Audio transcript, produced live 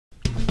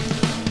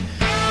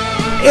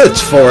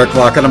It's 4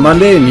 o'clock on a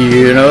Monday, and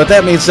you know what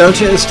that means,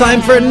 don't you? It's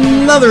time for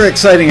another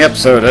exciting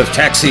episode of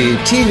Taxi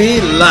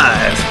TV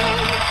Live.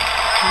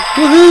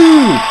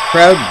 Woohoo!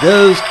 Crowd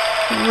goes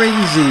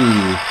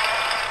crazy.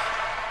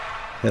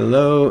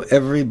 Hello,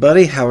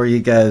 everybody. How are you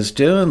guys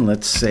doing?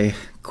 Let's say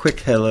quick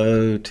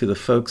hello to the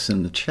folks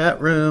in the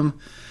chat room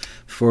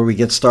before we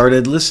get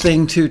started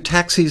listening to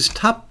Taxi's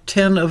Top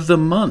 10 of the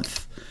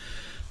Month.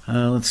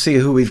 Let's see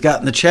who we've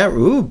got in the chat.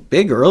 Ooh,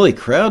 big early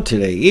crowd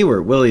today.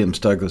 Ewart Williams,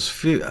 Douglas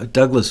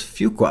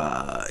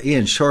Fuqua,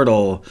 Ian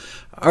Shortle,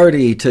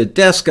 Artie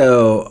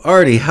Tedesco.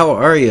 Artie, how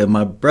are you,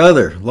 my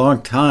brother?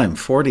 Long time,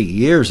 40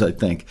 years, I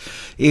think.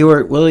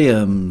 Ewart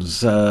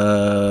Williams,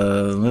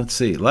 let's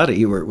see, a lot of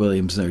Ewart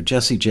Williams there.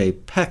 Jesse J.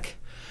 Peck,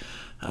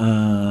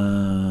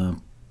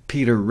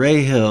 Peter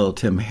Rahill,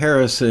 Tim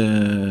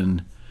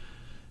Harrison,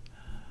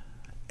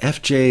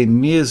 FJ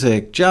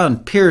Music, John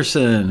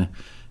Pearson,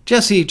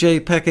 Jesse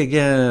J. Peck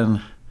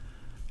again.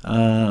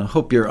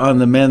 Hope you're on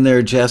the mend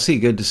there, Jesse.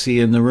 Good to see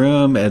you in the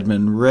room.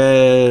 Edmund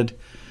Red.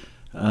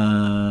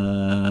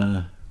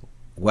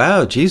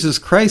 Wow, Jesus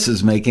Christ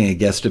is making a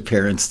guest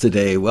appearance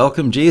today.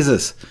 Welcome,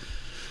 Jesus.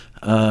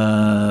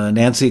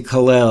 Nancy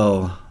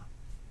Kalel.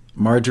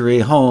 Marjorie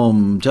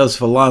Holm.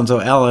 Joseph Alonzo.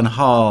 Alan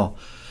Hall.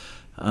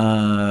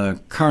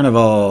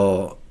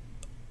 Carnival.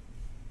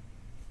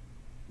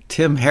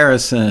 Tim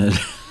Harrison.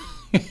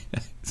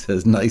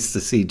 Says, nice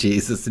to see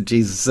Jesus. And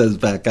Jesus says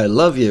back, I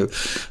love you.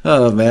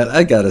 Oh, man,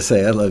 I got to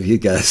say, I love you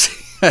guys.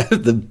 I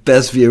have the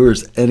best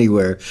viewers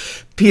anywhere.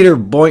 Peter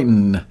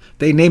Boynton.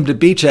 They named a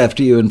beach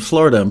after you in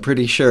Florida, I'm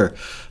pretty sure.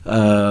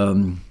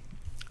 Lamar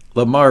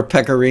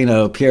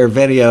Pecorino. Pierre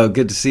Venio.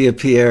 Good to see you,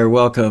 Pierre.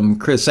 Welcome.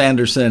 Chris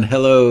Anderson.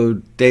 Hello.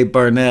 Dave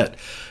Barnett.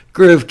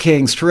 Groove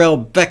Kings. Terrell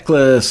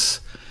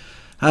Beckless.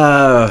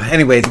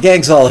 Anyway, the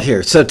gang's all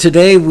here. So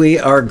today we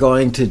are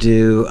going to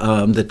do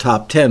the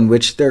top 10,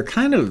 which they're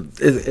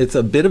it's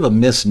a bit of a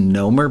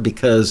misnomer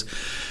because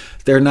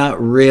they're not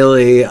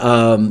really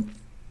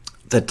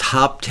the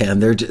top 10.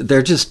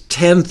 They're just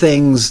 10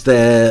 things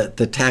that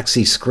the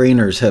taxi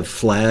screeners have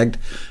flagged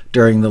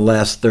during the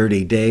last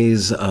 30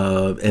 days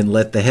and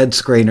let the head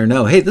screener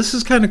know, hey, this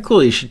is kind of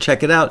cool. You should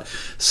check it out.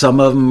 Some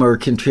of them are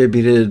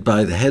contributed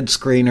by the head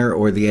screener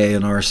or the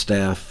A&R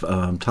staff,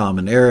 Tom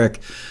and Eric.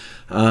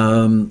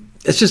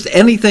 It's just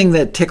anything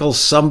that tickles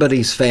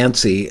somebody's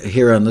fancy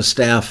here on the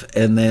staff,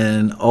 and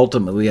then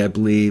ultimately I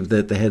believe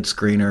that the head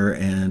screener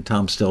and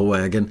Tom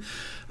Stillwagon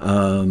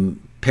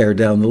pare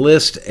down the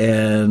list,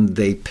 and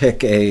they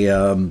pick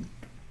a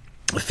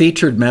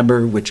featured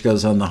member, which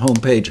goes on the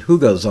homepage, who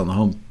goes on the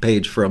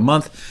homepage for a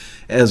month,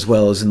 as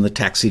well as in the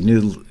Taxi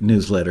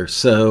newsletter.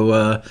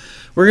 So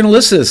we're going to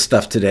listen to this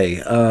stuff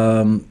today.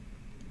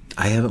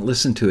 I haven't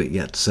listened to it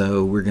yet,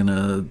 so we're going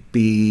to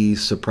be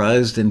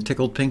surprised and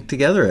tickled pink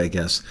together, I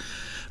guess.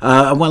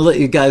 I want to let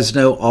you guys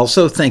know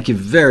also, thank you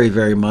very,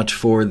 very much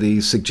for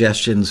the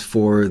suggestions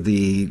for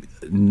the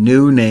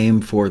new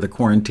name for the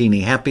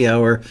Quarantini Happy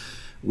Hour,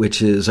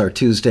 which is our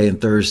Tuesday and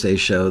Thursday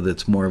show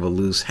that's more of a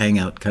loose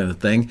hangout kind of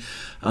thing.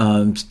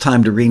 It's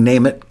time to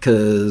rename it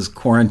because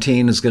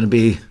quarantine is going to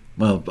be,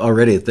 well,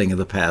 already a thing of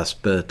the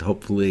past, but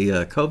hopefully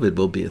COVID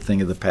will be a thing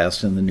of the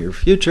past in the near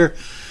future.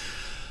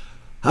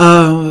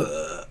 I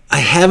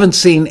haven't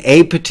seen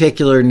a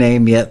particular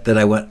name yet that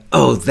I went,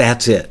 oh,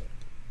 that's it.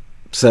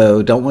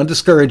 So don't want to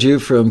discourage you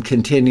from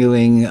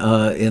continuing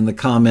in the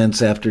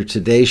comments after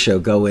today's show.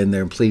 Go in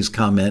there and please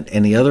comment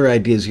any other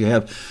ideas you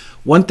have.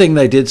 One thing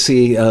that I did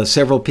see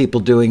several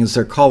people doing is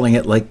they're calling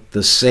it like the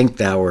Synced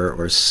Hour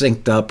or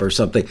Synced Up or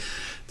something.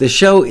 The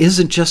show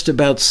isn't just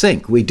about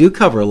sync. We do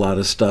cover a lot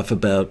of stuff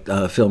about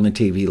film and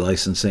TV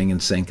licensing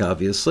and sync,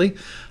 obviously.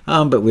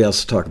 But we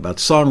also talk about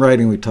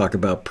songwriting. We talk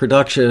about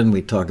production.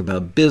 We talk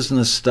about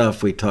business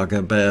stuff. We talk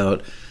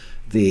about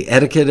the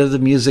etiquette of the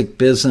music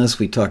business.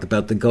 We talk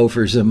about the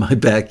gophers in my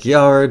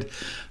backyard.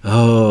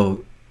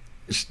 Oh,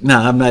 no,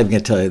 I'm not even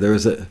going to tell you. There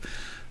was a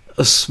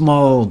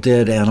small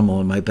dead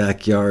animal in my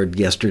backyard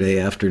yesterday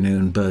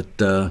afternoon,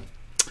 but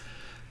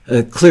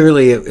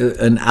clearly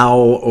an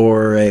owl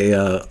or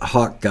a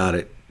hawk got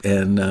it,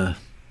 and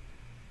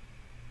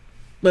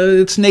but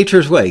it's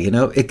nature's way, you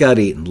know. It got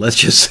eaten. Let's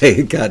just say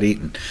it got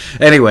eaten.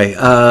 Anyway,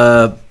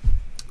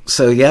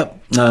 so yep,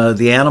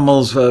 the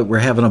animals were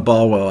having a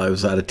ball while I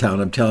was out of town.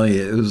 I'm telling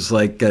you, it was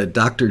like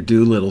Dr.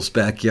 Doolittle's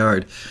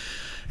backyard.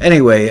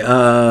 Anyway,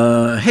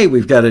 hey,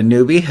 we've got a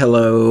newbie.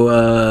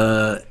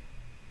 Hello,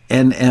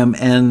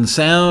 NMN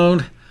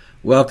Sound.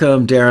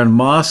 Welcome, Darren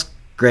Moss.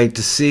 Great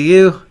to see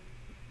you.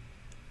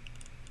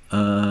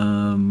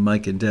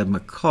 Mike and Deb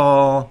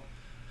McCall,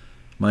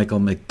 Michael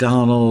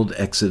McDonald,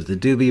 ex of the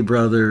Doobie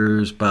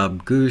Brothers,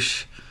 Bob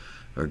Gush,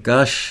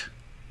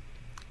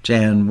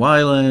 Jan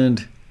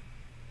Weiland.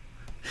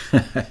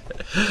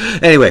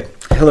 Anyway,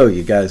 hello,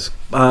 you guys.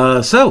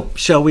 So,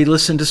 shall we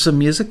listen to some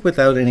music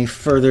without any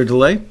further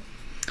delay?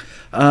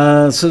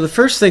 So the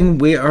first thing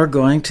we are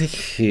going to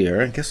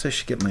hear, I guess I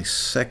should get my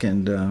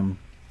second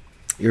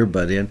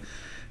earbud in.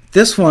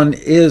 This one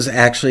is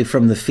actually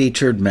from the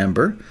featured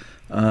member.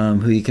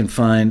 who you can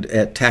find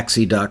at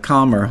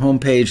taxi.com, our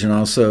homepage, and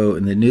also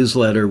in the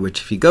newsletter,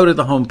 which if you go to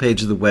the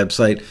homepage of the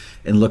website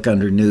and look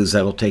under news,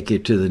 that'll take you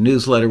to the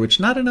newsletter, which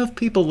not enough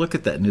people look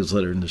at that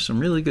newsletter, and there's some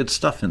really good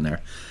stuff in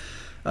there.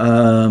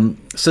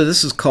 So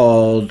this is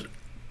called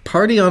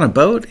Party on a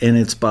Boat, and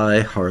it's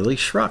by Harley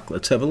Schruck.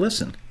 Let's have a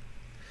listen.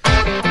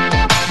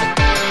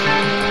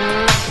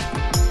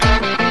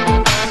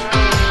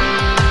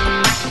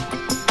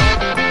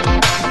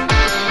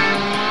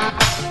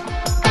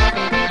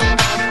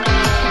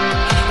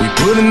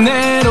 Putting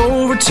that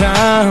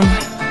overtime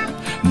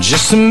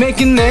just to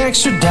make an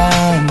extra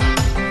dime.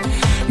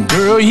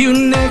 Girl, you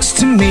next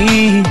to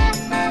me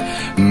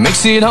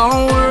makes it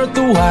all worth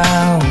the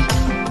while.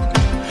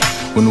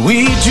 When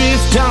we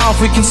drift off,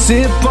 we can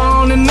sip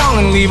on and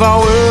leave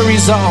our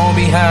worries all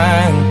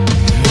behind.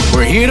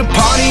 We're here to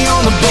party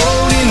on the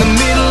boat in the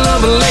middle of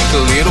a lake.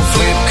 A little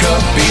flip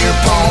cup, beer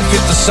pong,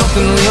 fit to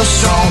something real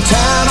strong.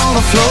 Tied on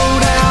a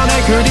float out,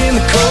 anchored in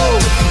the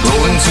cold.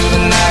 Rolling to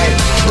the night,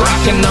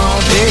 rocking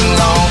all day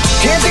long.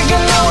 Can't think of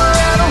nowhere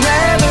I'd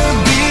rather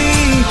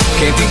be.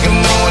 Can't think of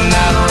no one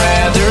I'd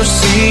rather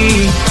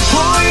see.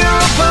 Pull you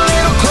up a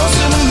little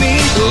closer to me.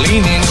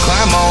 Lean in,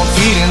 climb on,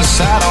 feet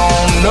inside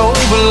on. No,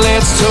 but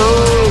let's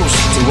toast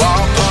to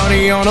our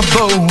party on a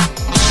boat.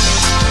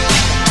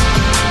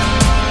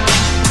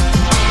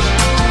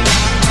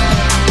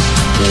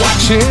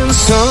 Watching the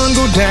sun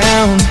go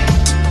down,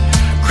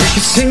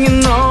 crickets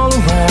singing all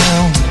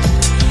around.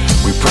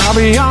 We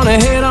probably ought to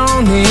head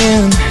on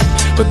in,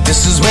 but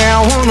this is where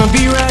I wanna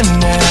be right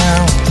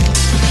now.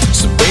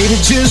 So baby,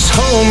 just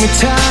hold me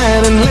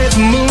tight and let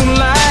the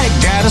moonlight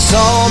guide us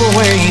all the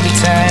way to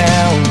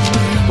town.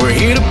 We're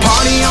here to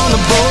party on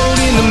the boat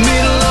in the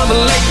middle of a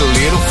lake. A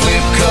little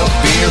flip cup,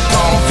 beer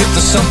pong, fit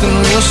to something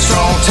real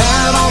strong.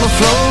 Tied on a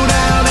float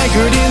out,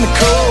 anchored in the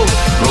cold.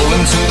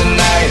 Rolling to the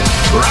night,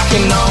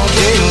 rocking all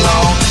day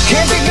long.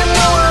 Can't think of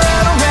nowhere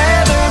I'd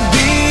rather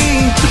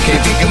be.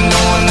 Can't think of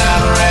no one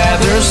I'd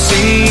rather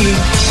see.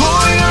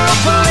 Pull you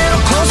up a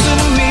little closer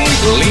to me.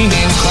 Lean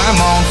in, climb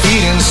on,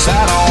 feet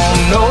inside on.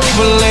 No,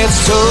 but let's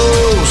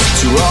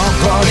toast to our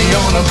party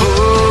on a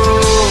boat.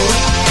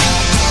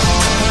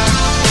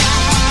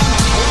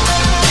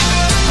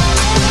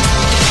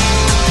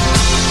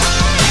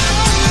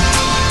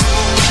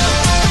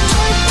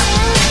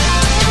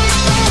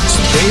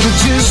 Baby,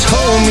 just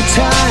hold me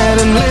tight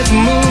and let the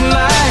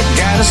moonlight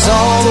guide us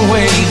all the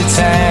way to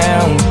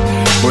town.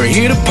 We're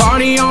here to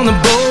party on the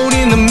boat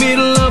in the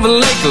middle of a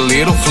lake. A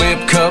little flip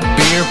cup,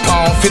 beer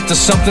pong, fit to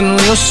something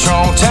real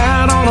strong.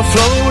 Tied on a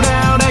float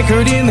out,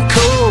 anchored in the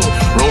cold.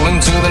 Rolling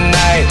to the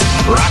night,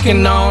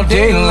 rocking all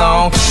day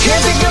long.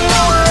 Can't think of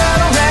nowhere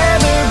I'd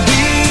rather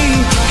be.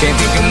 Can't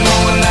think of no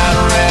one I'd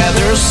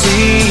rather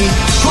see.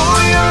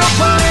 Pull you up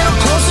a little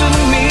closer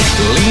to me.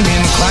 Lean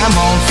in, climb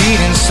on,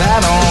 feet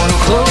inside on.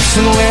 Close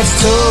and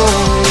let's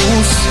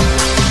toast.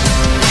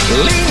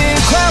 Lean in,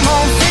 climb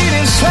on, feet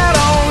inside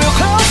on. Real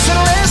close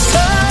and let's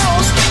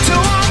toast to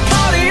our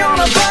party on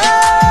a boat.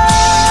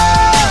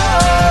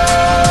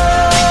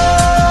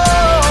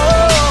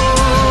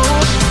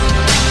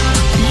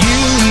 You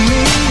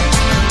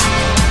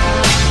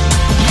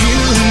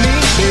and me,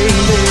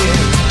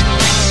 baby.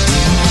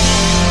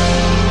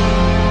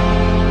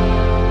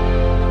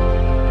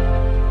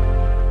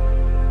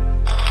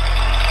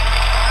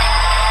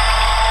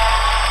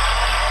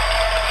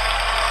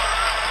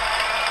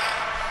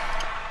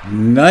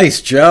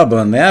 Nice job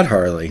on that,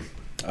 Harley.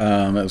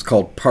 It was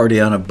called Party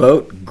on a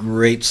Boat.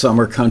 Great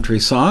summer country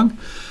song.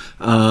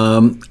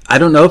 I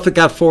don't know if it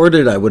got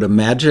forwarded. I would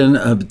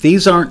imagine.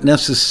 These aren't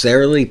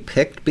necessarily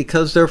picked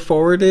because they're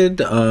forwarded.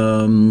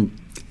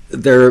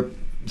 There are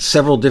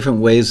several different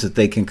ways that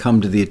they can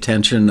come to the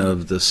attention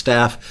of the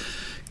staff.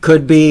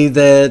 Could be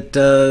that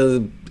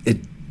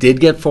it did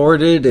get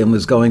forwarded and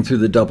was going through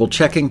the double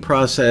checking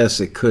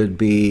process. It could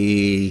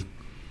be...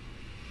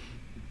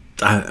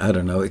 I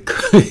don't know. It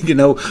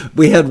could,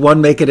 we had one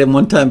make it in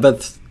one time,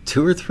 but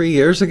 2 or 3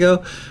 years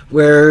ago,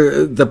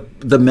 where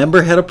the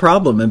member had a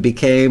problem and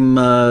became,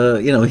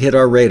 hit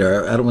our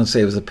radar. I don't want to say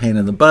it was a pain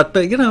in the butt,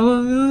 but, a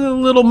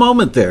little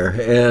moment there.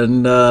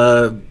 And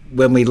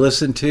when we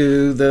listened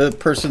to the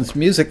person's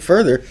music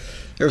further,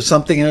 there was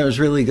something that was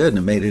really good and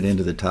it made it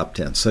into the top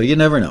 10. So you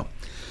never know.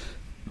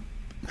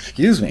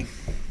 Excuse me.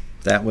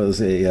 That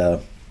was a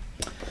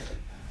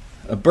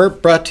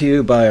burp brought to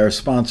you by our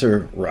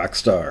sponsor,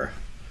 Rockstar.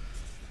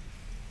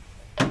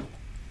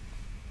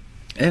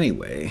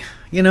 Anyway,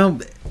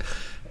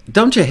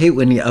 don't you hate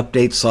when you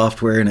update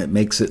software and it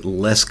makes it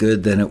less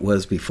good than it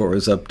was before it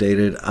was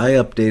updated? I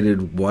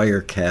updated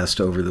Wirecast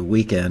over the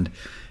weekend,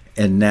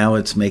 and now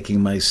it's making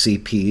my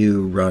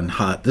CPU run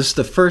hot. This is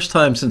the first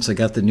time since I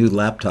got the new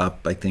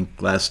laptop, I think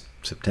last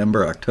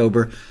September,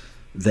 October,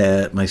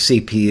 that my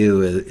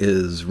CPU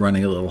is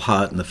running a little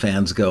hot and the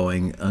fan's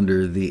going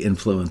under the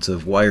influence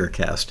of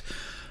Wirecast.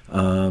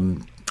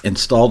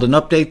 Installed an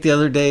update the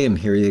other day, and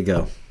here you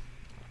go.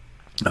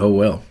 Oh,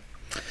 well.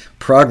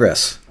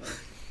 Progress.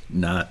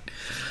 Not.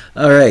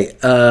 All right.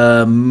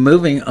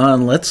 Moving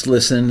on. Let's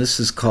listen. This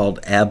is called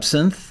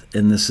Absinthe,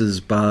 and this is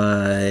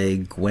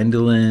by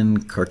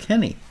Gwendolyn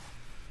Carkenny.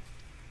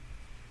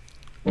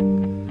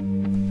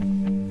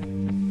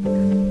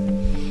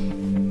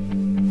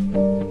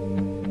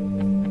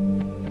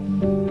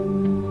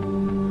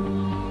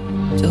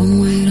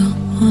 Don't wait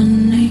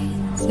on me,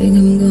 think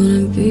I'm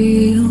gonna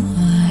be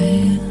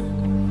alright.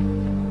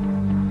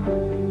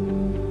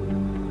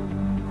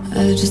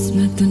 I just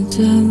met the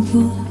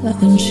devil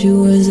and she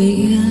wears a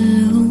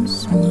yellow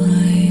smile.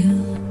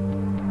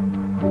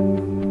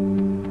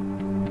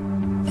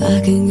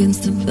 Back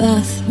against the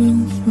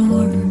bathroom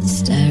floor,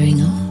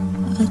 staring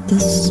up at the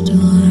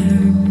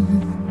storm.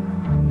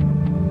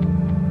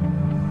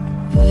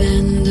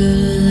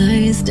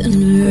 Vandalized and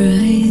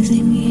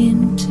rising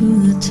into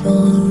a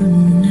tornado.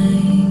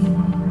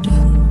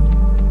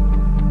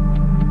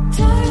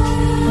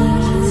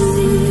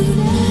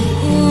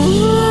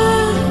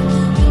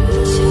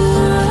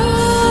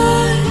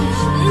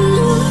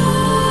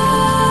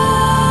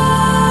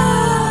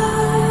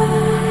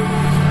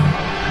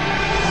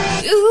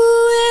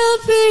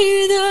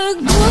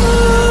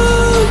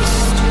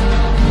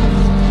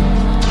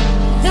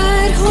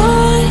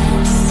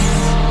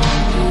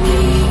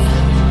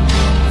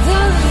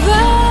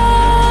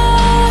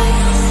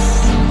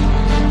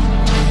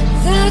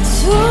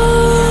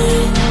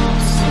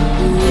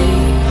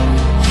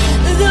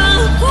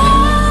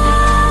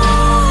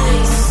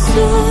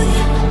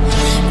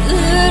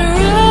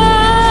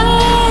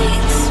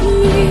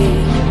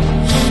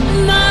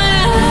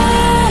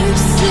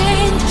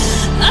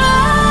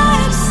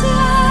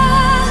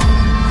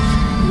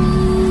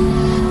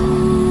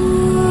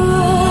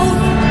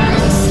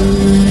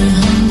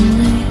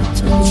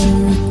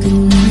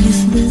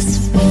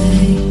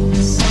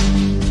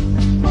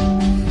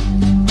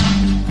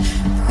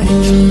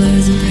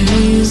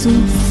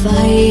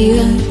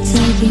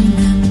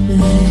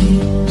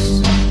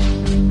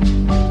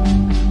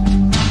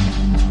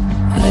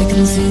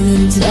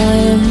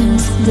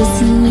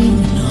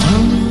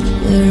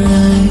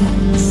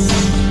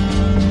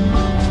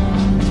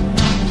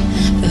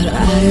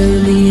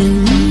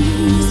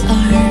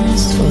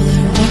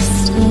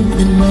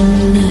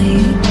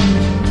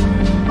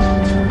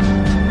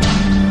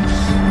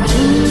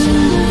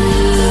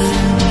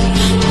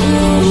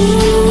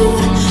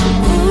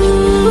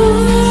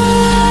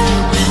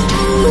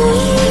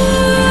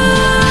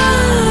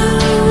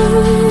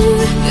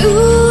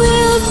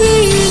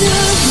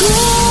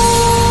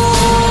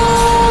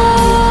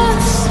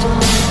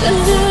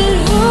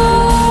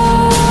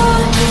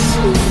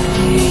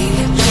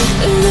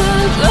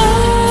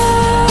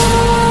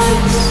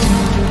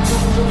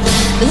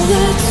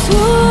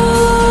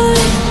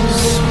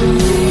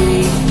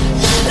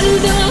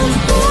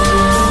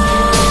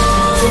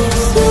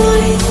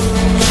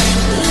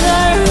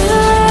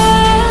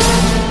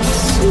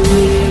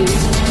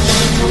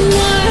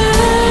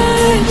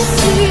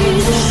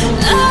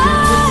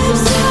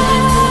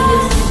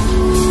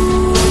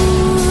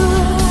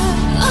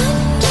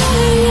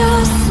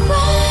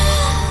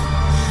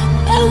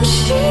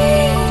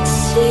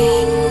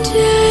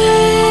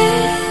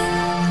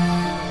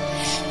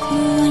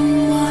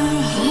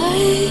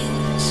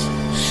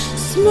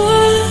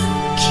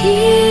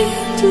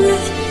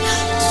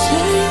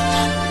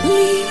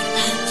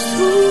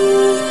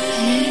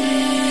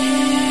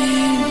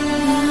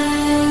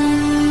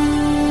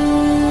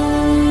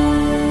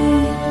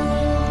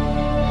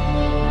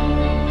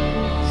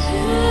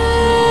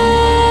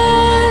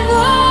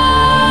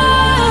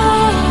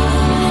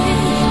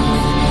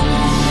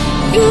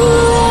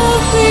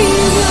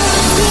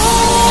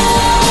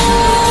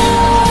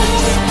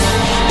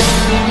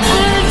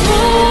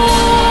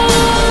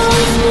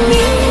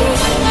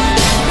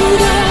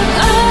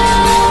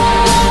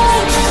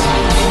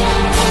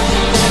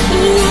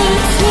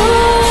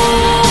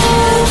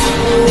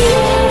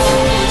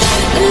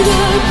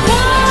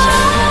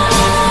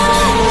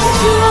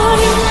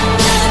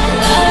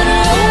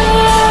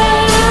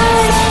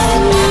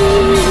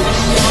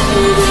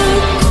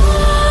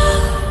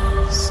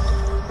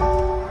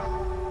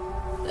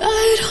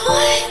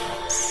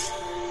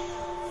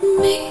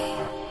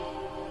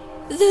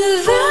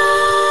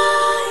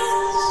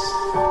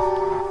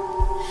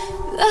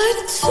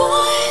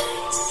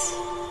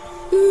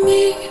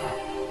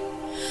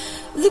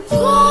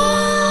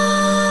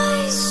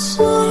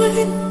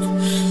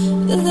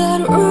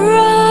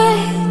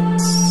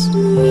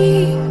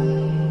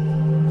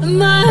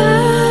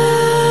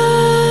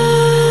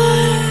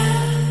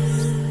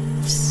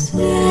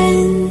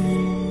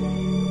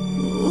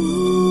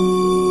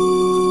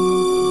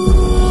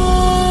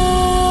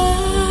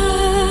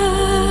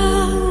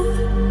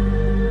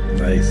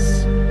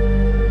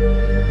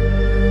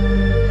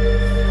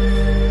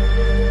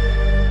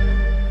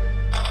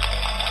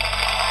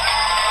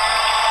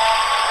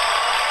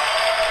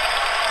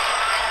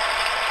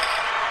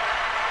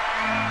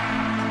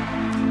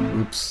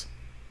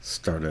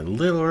 Started a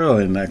little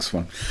early the next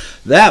one.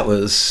 That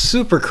was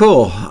super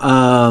cool.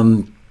 I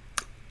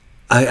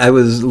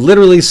was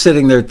literally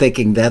sitting there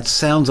thinking that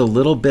sounds a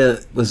little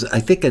bit,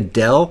 I think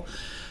Adele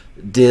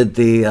did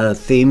the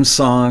theme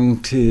song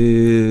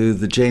to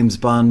the James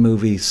Bond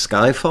movie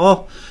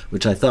Skyfall,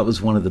 which I thought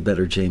was one of the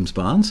better James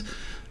Bonds.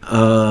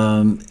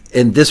 And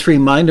this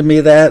reminded me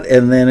of that,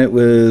 and then it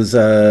was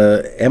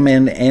NMN.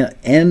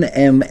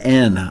 I'm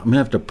going to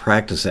have to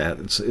practice that.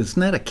 Isn't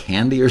that a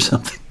candy or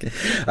something?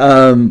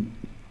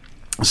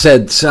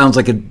 Said, sounds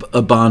like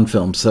a Bond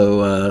film,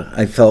 so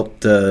I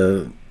felt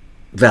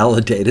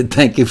validated.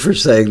 Thank you for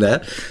saying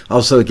that.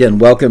 Also, again,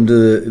 welcome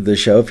to the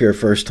show if you're a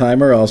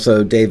first-timer.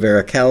 Also, Dave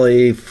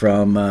Aracali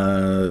from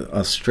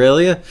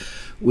Australia.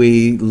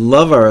 We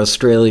love our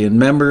Australian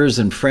members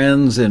and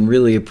friends and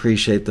really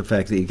appreciate the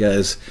fact that you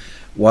guys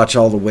watch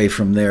all the way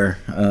from there.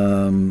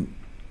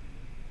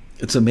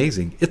 It's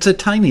amazing. It's a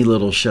tiny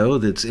little show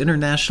that's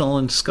international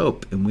in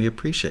scope, and we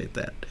appreciate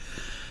that.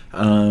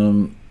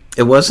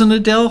 It wasn't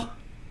Adele?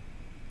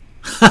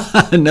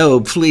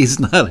 No, please,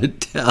 not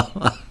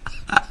Adele.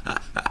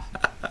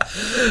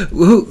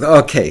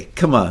 Okay,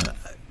 come on.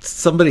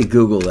 Somebody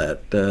Google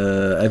that.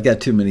 I've got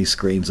too many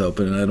screens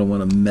open, and I don't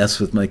want to mess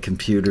with my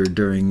computer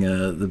during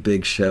the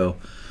big show.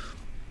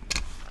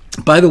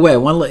 By the way, I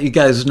want to let you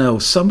guys know,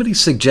 somebody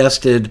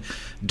suggested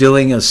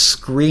doing a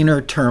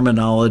screener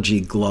terminology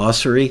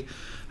glossary.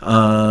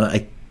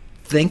 I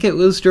think it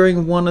was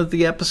during one of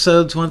the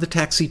episodes, one of the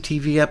Taxi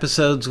TV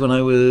episodes when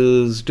I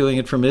was doing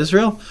it from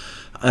Israel.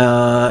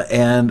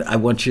 And I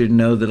want you to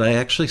know that I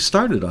actually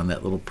started on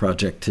that little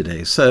project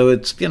today. So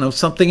it's,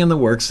 something in the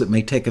works that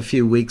may take a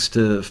few weeks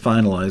to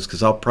finalize,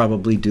 because I'll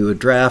probably do a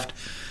draft,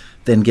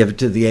 then give it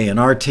to the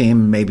A&R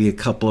team, maybe a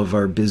couple of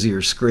our busier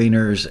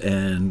screeners,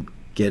 and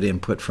get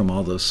input from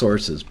all those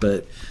sources.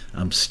 But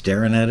I'm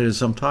staring at it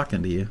as I'm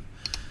talking to you.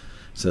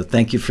 So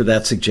thank you for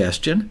that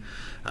suggestion.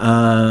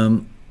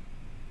 I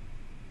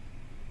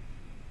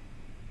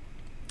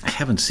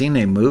haven't seen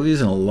any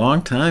movies in a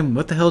long time.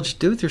 What the hell did you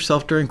do with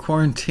yourself during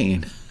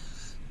quarantine?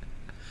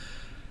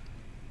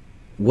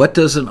 What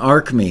does an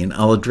arc mean?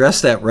 I'll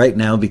address that right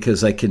now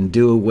because I can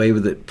do away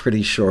with it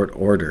pretty short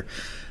order.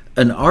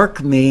 An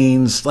arc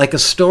means like a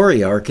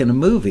story arc in a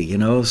movie,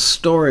 a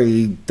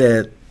story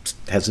that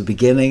has a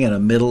beginning and a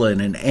middle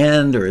and an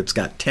end, or it's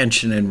got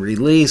tension and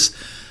release.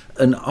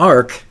 An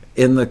arc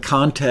in the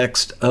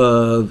context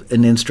of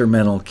an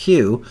instrumental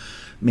cue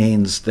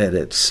means that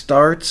it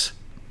starts,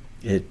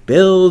 it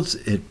builds,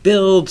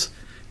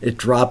 it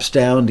drops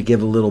down to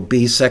give a little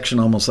B section,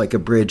 almost like a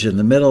bridge in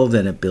the middle,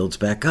 then it builds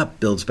back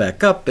up,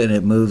 and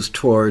it moves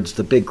towards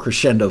the big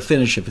crescendo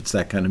finish if it's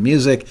that kind of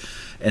music,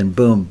 and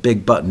boom,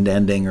 big buttoned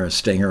ending or a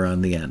stinger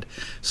on the end.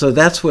 So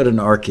that's what an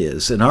arc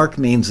is. An arc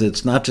means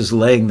it's not just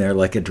laying there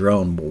like a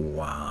drone.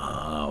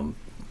 Wow.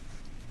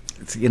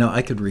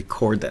 I could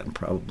record that and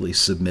probably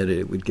submit it.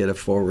 It would get a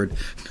forward.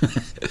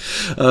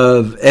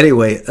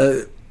 Anyway,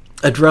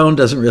 a drone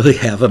doesn't really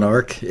have an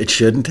arc. It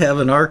shouldn't have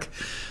an arc,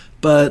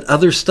 but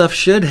other stuff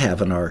should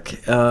have an arc.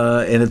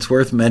 And it's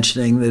worth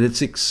mentioning that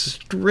it's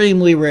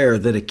extremely rare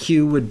that a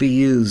cue would be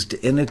used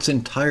in its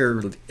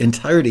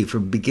entirety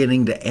from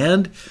beginning to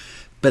end.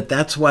 But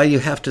that's why you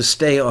have to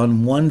stay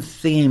on one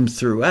theme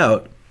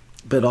throughout,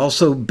 but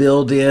also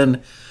build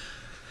in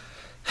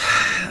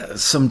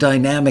some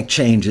dynamic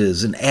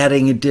changes and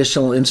adding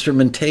additional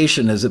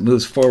instrumentation as it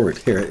moves forward.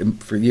 Here,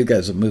 for you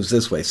guys, it moves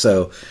this way.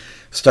 So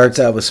starts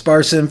out with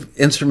sparse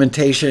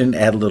instrumentation,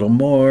 add a little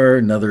more,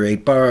 another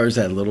 8 bars,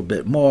 add a little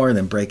bit more, and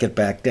then break it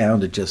back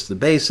down to just the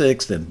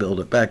basics, then build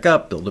it back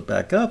up. And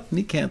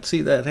you can't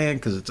see that hand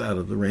because it's out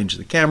of the range of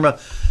the camera.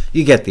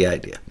 You get the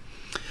idea.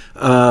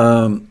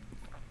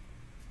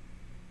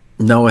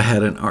 Noah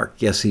had an arc.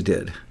 Yes, he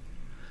did.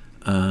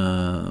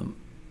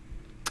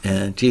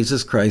 And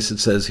Jesus Christ,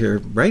 it says here,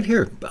 right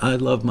here, I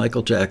love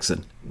Michael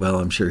Jackson. Well,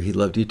 I'm sure he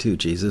loved you too,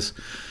 Jesus.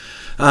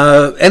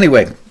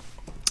 Anyway,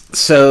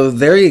 so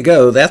there you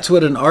go. That's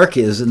what an arc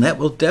is, and that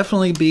will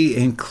definitely be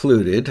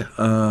included.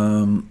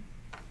 Will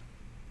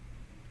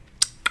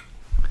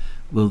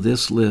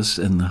this list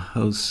and the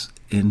host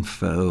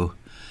info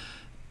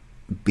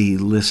be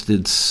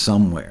listed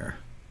somewhere?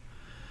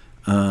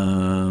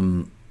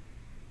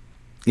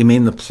 You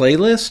mean the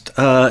playlist?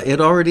 It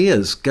already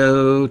is.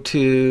 Go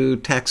to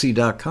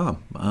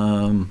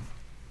taxi.com,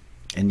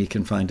 and you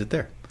can find it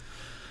there.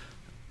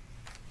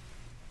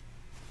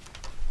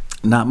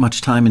 Not much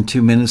time in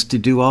 2 minutes to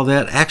do all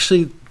that.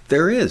 Actually,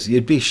 there is.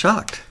 You'd be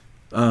shocked.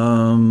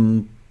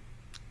 Thousands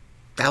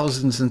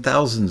and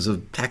thousands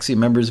of taxi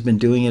members have been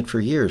doing it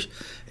for years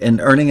and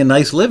earning a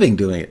nice living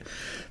doing it.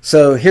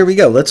 So here we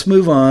go. Let's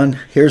move on.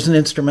 Here's an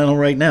instrumental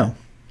right now.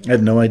 I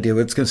have no idea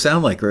what it's going to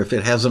sound like or if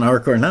it has an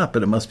arc or not,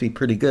 but it must be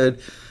pretty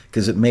good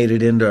because it made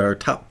it into our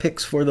top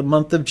picks for the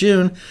month of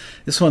June.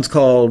 This one's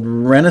called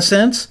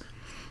Renaissance.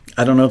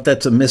 I don't know if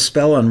that's a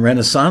misspell on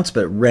Renaissance,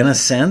 but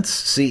Renaissance,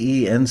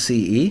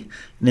 C-E-N-C-E,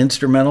 an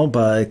instrumental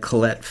by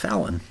Colette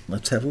Fallon.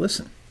 Let's have a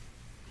listen.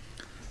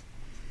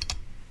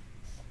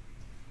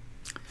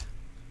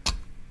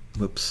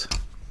 Whoops,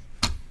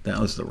 that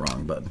was the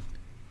wrong button.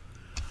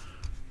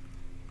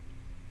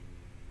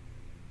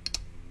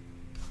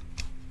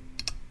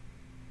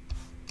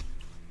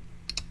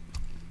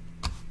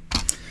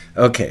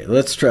 Okay,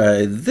 let's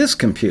try this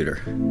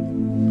computer.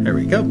 Here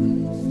we go.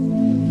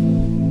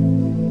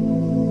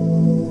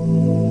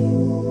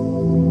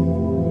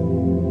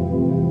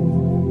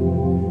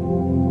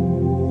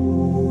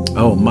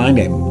 Oh, my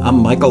name.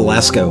 I'm Michael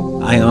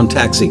Lasco. I own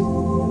Taxi.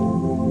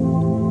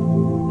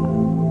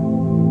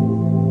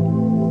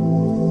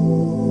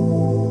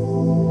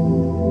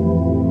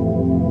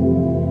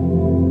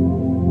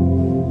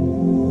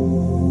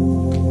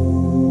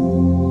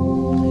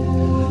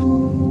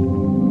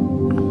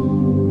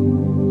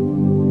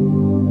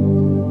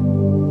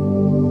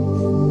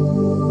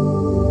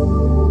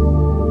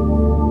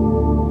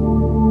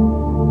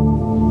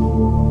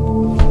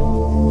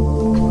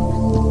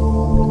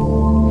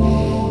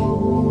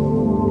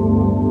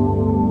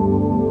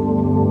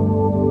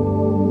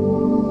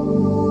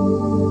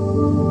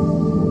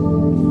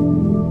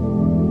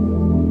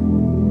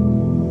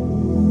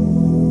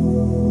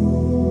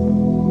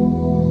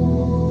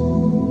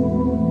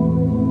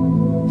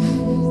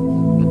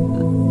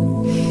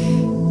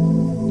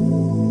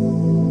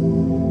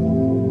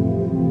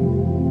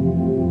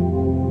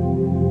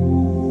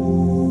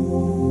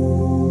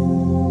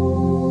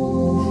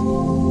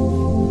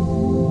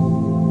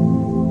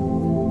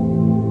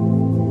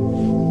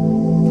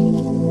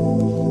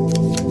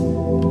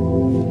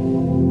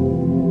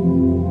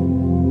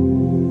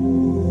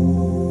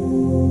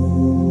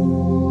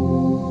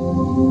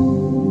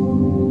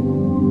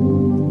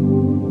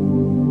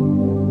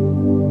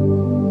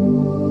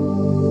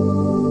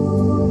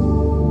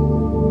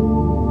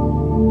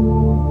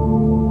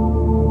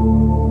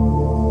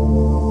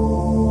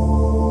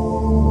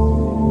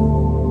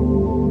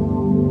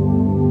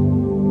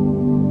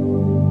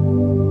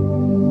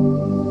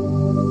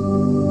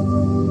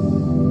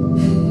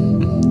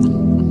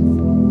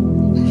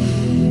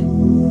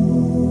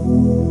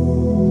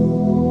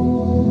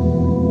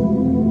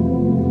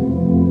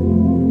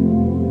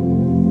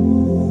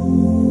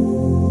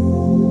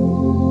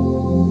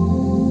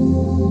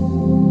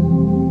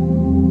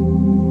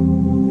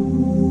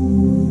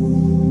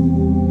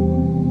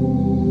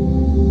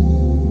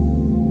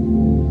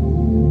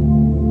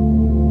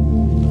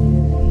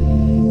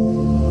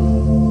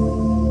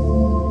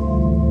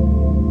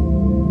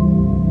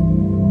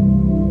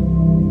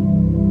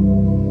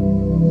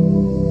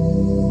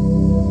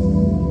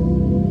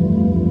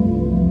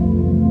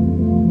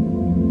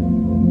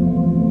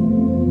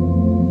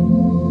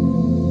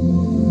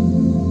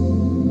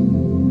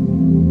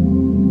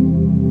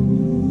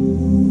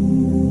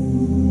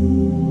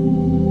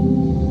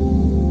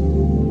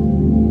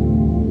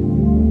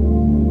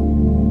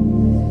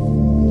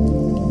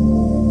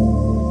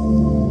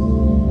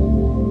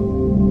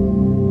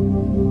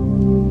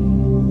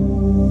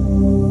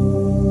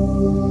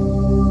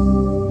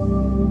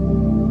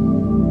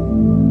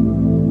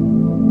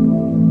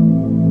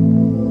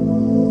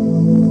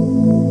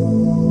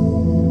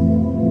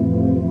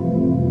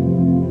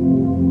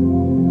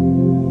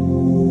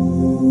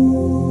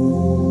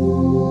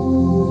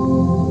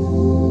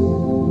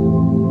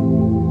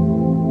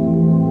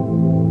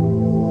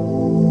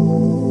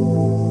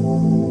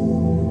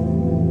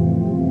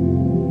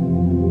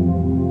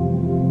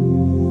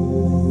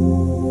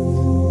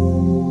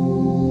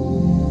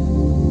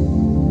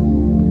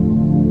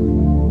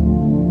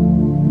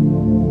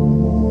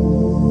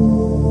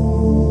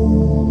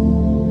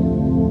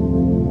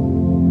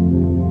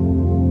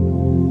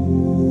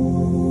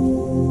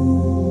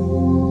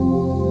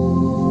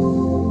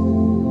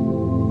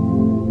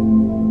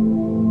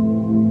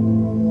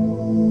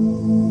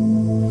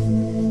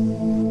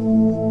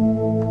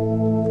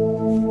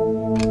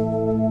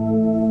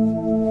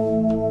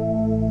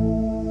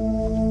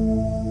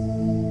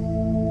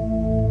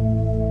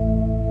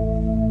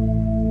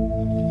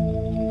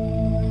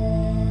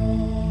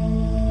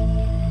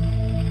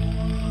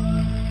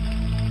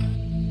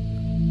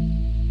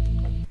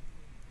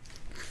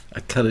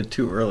 cut it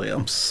too early.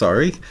 I'm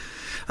sorry.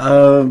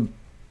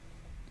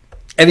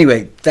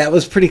 Anyway, that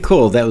was pretty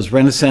cool. That was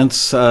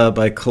Renaissance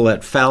by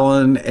Colette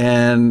Fallon.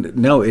 And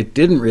no, it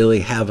didn't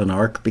really have an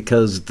arc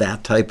because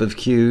that type of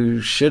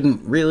cue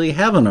shouldn't really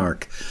have an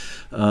arc.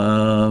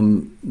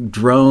 Drones,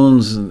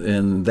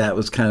 and that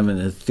was kind of an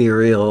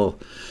ethereal...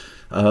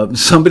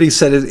 somebody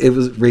said it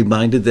was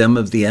reminded them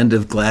of the end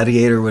of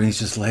Gladiator when he's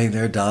just laying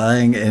there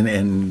dying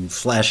and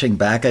flashing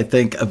back, I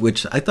think, of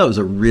which I thought was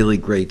a really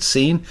great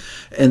scene.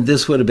 And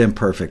this would have been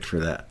perfect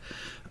for that.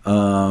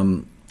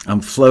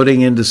 I'm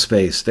floating into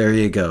space. There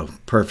you go.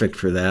 Perfect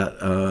for that.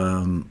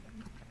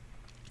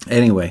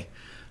 Anyway,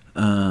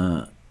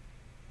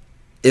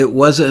 there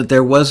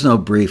was no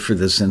brief for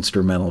this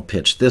instrumental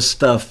pitch. This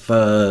stuff,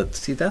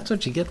 see, that's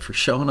what you get for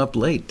showing up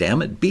late,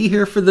 damn it. Be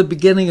here for the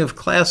beginning of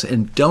class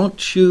and don't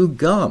chew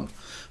gum,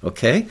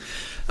 okay?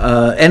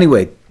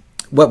 Anyway,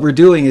 what we're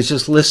doing is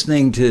just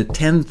listening to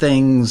 10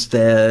 things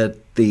that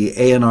the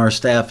A&R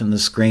staff and the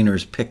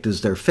screeners picked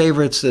as their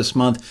favorites this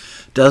month.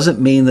 Doesn't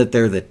mean that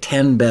they're the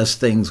 10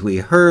 best things we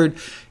heard.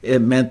 It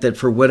meant that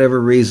for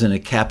whatever reason,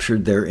 it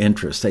captured their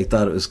interest. They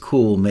thought it was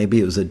cool. Maybe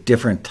it was a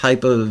different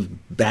type of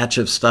batch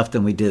of stuff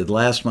than we did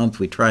last month.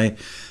 We try and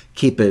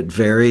keep it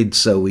varied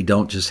so we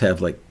don't just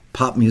have like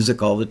pop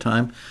music all the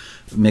time.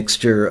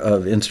 mixture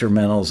of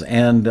instrumentals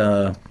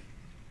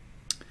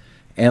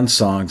and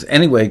songs.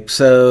 Anyway,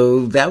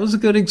 so that was a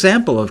good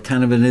example of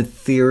kind of an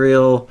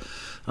ethereal,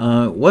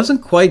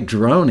 wasn't quite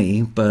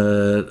drony,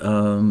 but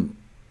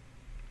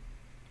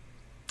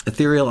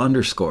ethereal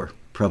underscore,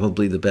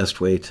 probably the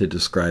best way to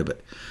describe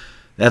it.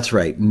 That's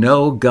right,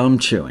 no gum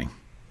chewing.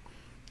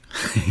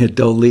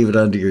 Don't leave it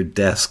under your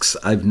desks.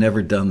 I've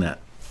never done that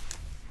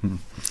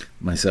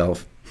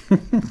myself.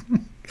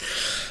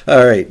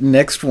 All right,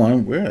 next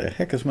one. Where the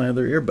heck is my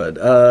other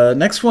earbud?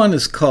 Next one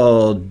is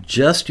called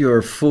Just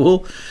Your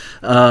Fool.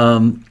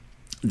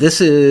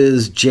 This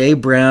is Jay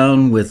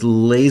Brown with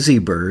Lazy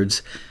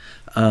Birds.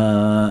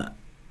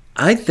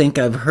 I think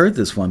I've heard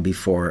this one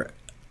before.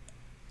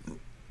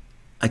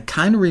 I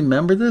kind of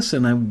remember this,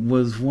 and I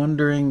was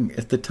wondering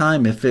at the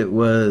time if it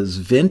was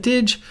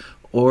vintage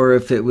or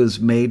if it was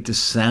made to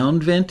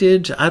sound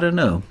vintage. I don't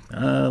know.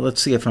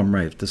 Let's see if I'm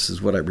right. This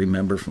is what I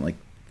remember from like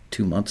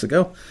 2 months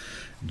ago.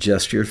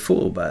 Just Your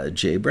Fool by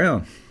Jay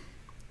Brown.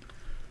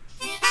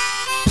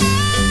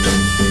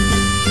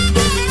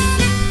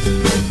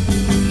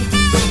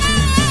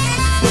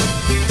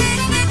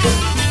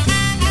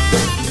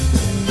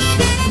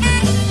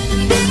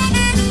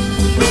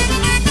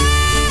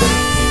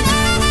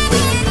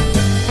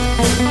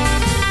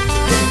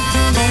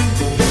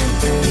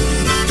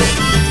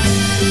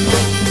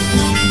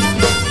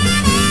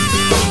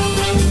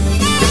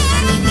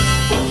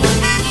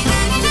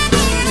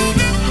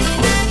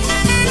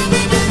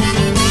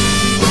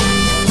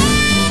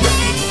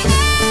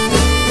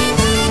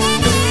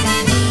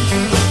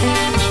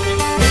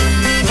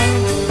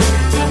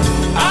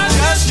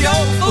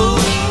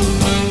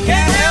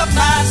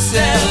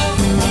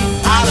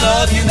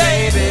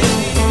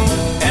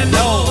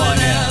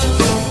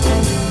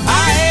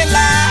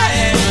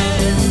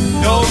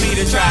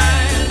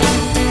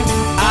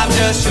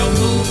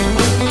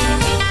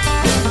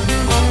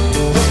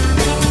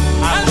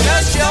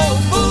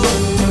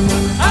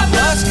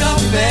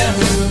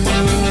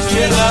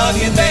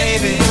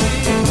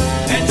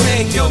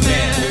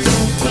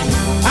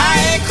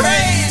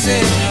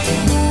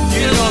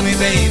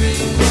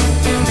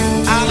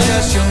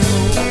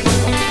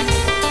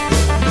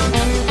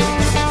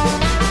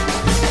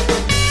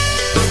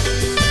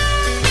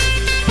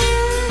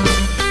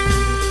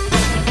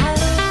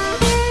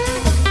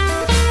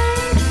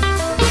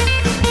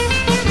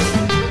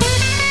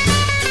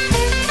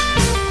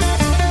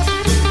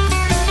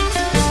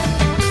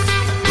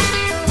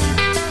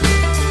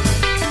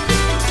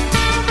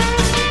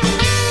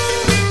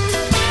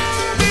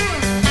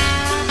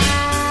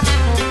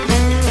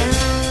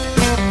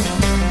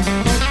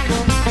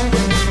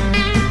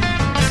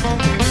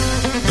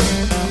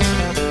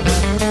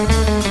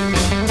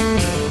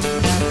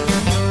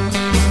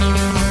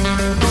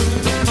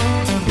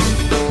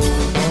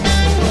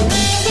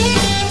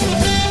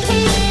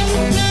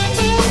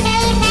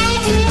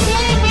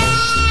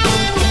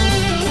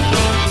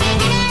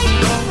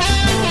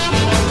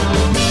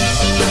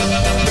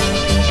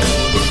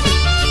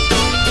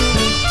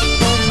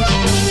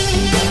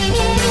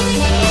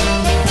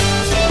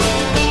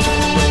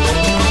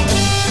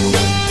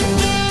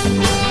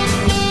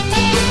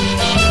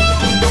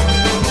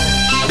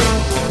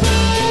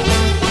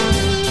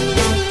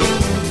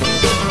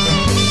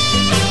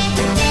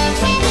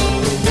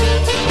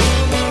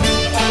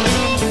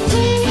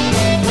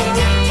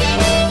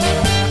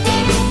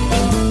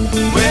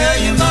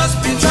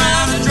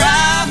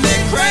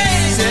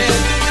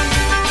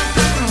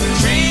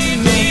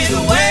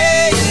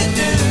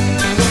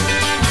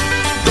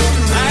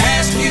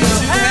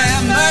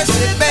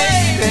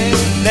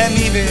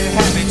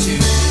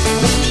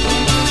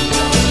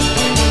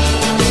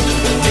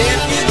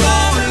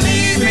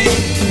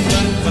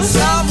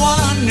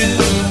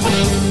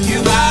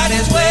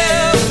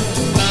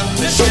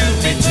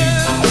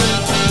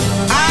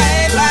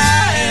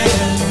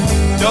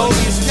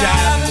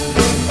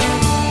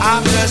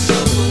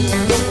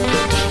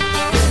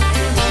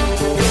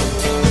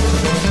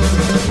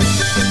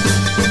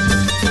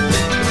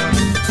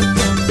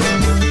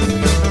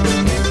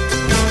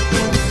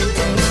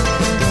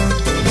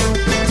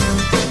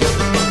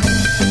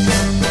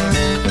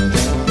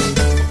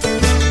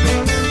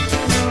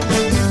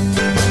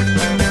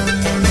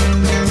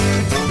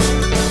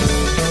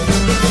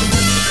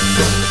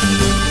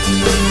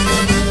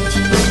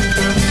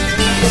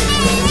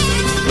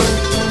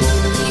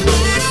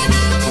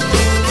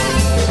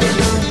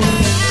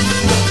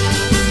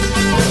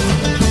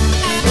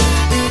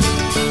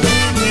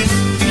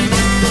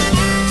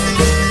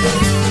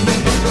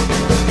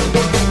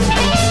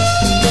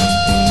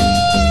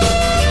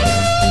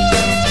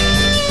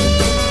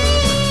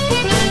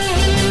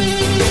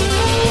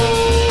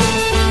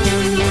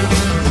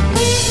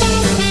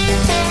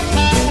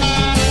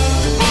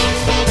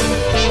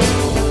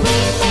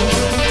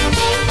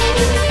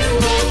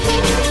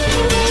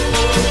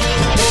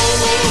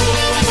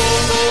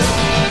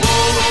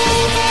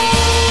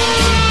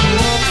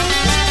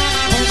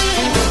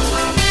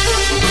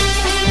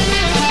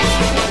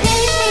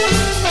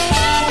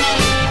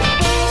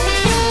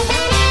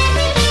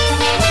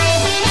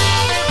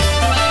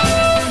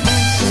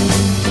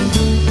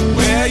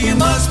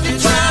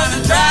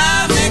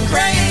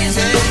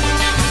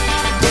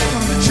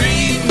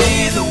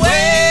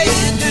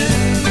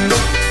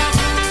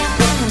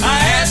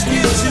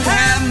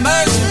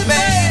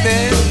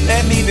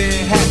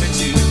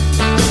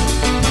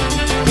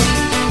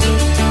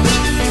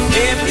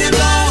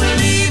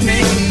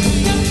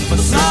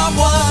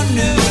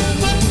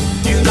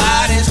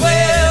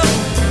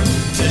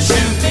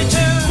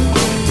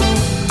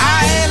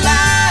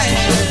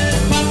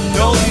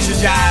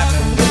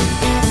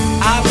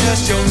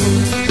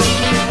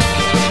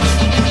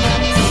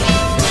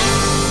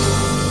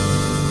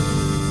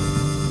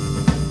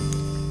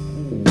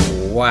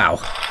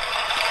 Wow.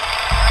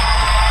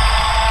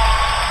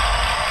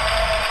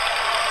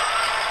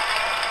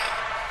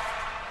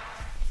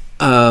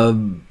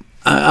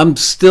 I'm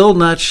still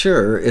not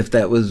sure if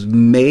that was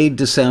made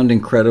to sound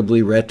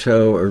incredibly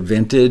retro or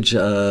vintage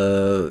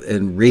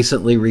and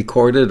recently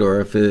recorded,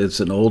 or if it's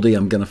an oldie.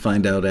 I'm going to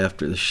find out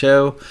after the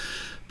show.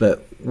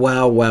 But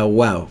wow, wow,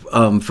 wow.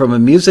 From a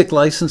music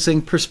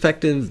licensing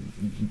perspective,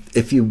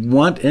 if you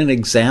want an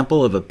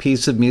example of a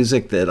piece of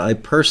music that I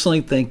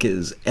personally think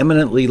is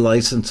eminently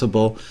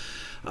licensable,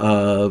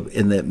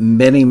 in that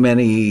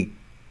many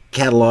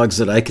catalogs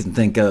that I can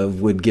think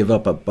of would give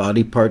up a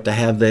body part to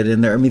have that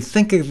in there. I mean,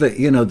 think of it,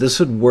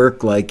 this would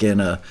work like in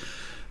a,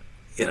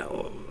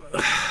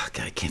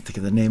 I can't think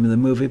of the name of the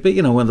movie, but,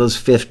 one of those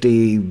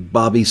 50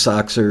 Bobby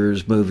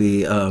Soxers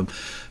movie.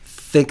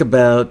 Think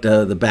about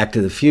the Back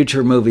to the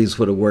Future movies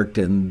would have worked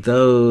in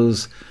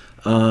those.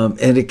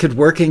 And it could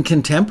work in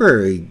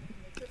contemporary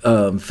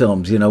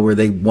films, where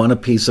they want a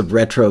piece of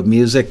retro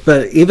music,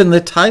 but even the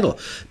title,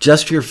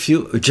 Just Your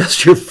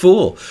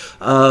Fool,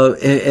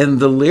 and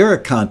the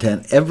lyric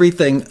content,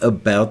 everything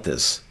about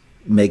this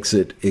makes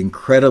it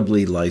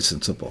incredibly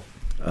licensable.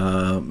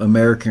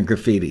 American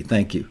Graffiti,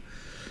 thank you.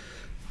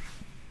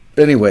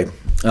 Anyway,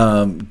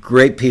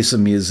 great piece of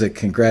music.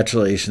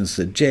 Congratulations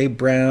to Jay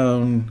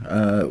Brown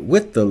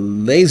with the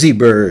Lazy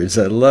Birds.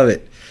 I love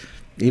it.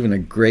 Even a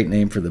great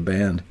name for the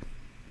band.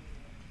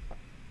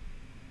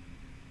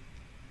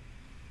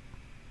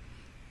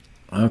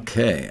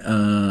 Okay,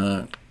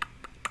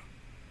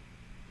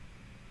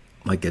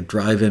 like a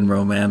drive-in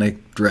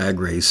romantic drag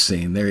race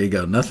scene. There you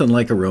go. Nothing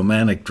like a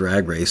romantic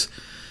drag race.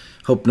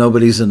 Hope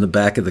nobody's in the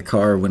back of the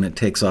car when it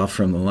takes off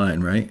from the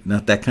line, right?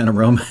 Not that kind of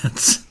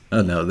romance.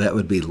 Oh, no, that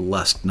would be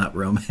lust, not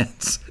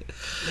romance.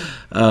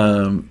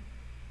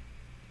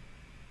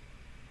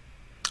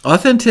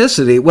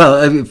 Authenticity,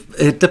 well,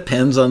 it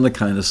depends on the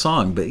kind of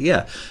song, but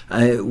yeah,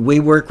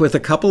 we work with a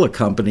couple of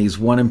companies,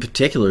 one in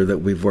particular that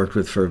we've worked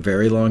with for a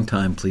very long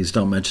time. Please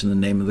don't mention the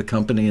name of the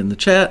company in the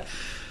chat,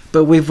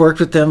 but we've worked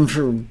with them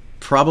for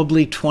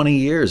probably 20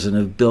 years and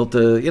have built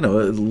at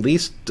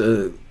least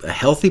a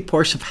healthy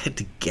portion. If I had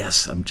to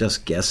guess, I'm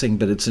just guessing,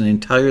 but it's an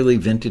entirely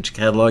vintage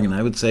catalog, and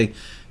I would say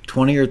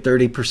 20 or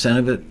 30%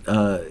 of it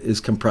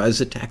is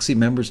comprised of Taxi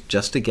members,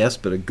 just a guess,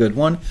 but a good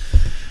one.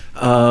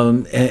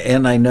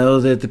 And I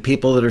know that the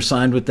people that are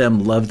signed with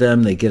them love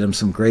them. They get them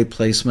some great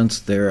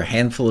placements. There are a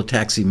handful of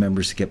Taxi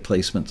members that get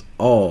placements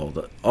all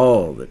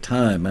the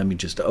time. I mean,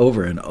 just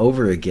over and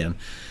over again,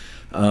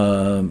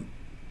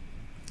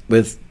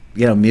 with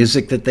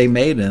music that they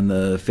made in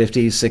the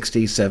 50s,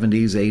 60s,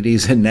 70s,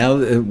 80s, and now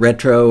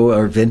retro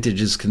or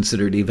vintage is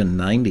considered even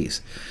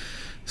 90s.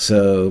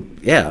 So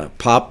yeah,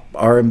 pop,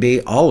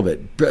 R&B, all of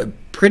it.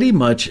 Pretty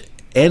much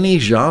any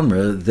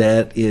genre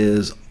that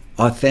is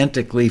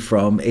authentically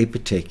from a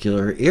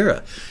particular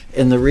era.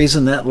 And the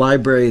reason that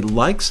library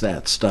likes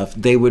that stuff,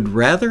 they would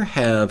rather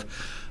have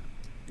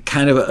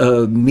kind of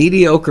a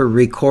mediocre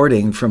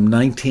recording from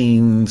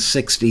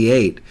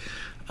 1968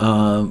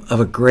 of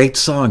a great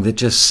song that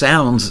just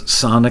sounds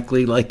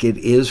sonically like it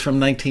is from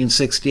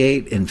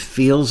 1968 and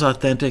feels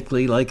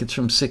authentically like it's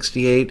from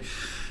 68.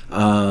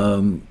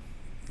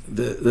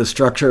 The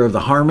structure of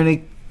the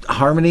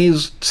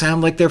harmonies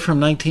sound like they're from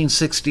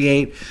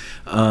 1968.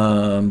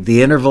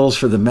 The intervals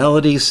for the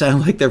melodies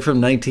sound like they're from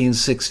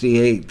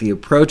 1968. The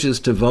approaches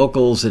to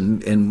vocals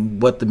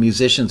and what the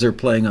musicians are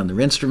playing on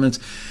their instruments,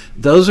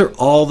 those are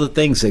all the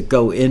things that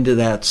go into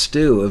that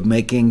stew of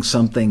making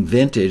something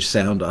vintage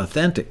sound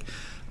authentic.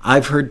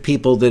 I've heard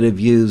people that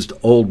have used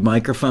old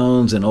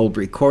microphones and old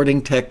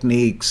recording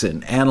techniques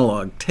and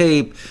analog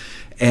tape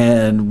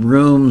and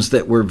rooms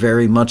that were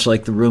very much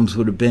like the rooms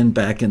would have been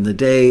back in the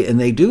day, and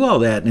they do all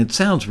that, and it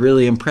sounds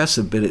really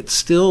impressive, but it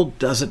still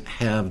doesn't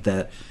have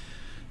that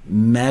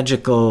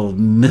magical,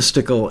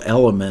 mystical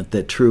element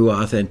that true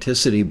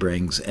authenticity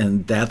brings,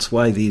 and that's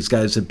why these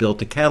guys have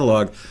built a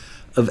catalog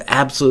of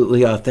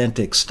absolutely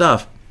authentic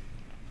stuff.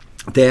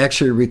 They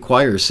actually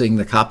require seeing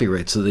the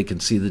copyright so they can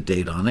see the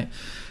date on it.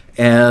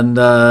 And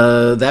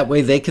that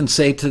way they can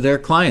say to their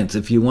clients,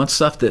 if you want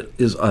stuff that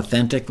is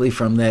authentically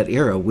from that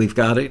era, we've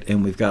got it,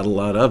 and we've got a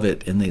lot of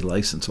it, and they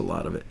license a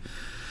lot of it.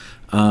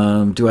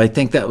 Do I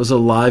think that was a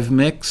live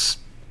mix?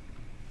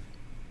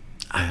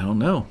 I don't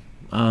know.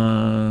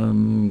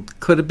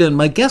 Could have been.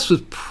 My guess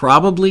was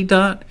probably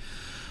not.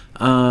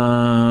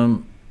 I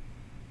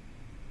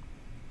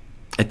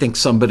think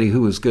somebody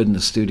who was good in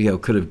the studio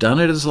could have done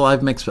it as a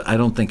live mix, but I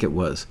don't think it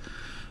was.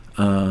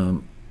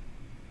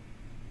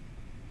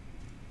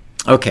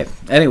 Okay,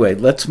 anyway,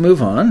 let's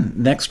move on.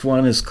 Next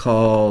one is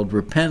called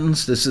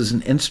Repentance. This is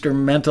an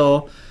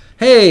instrumental.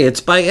 Hey, it's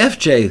by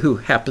FJ, who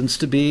happens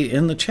to be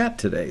in the chat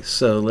today.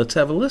 So let's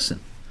have a listen.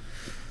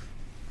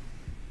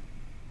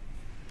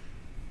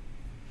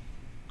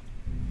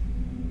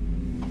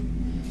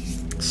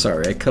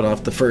 Sorry, I cut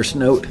off the first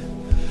note.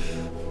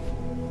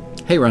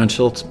 Hey, Ron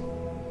Schultz.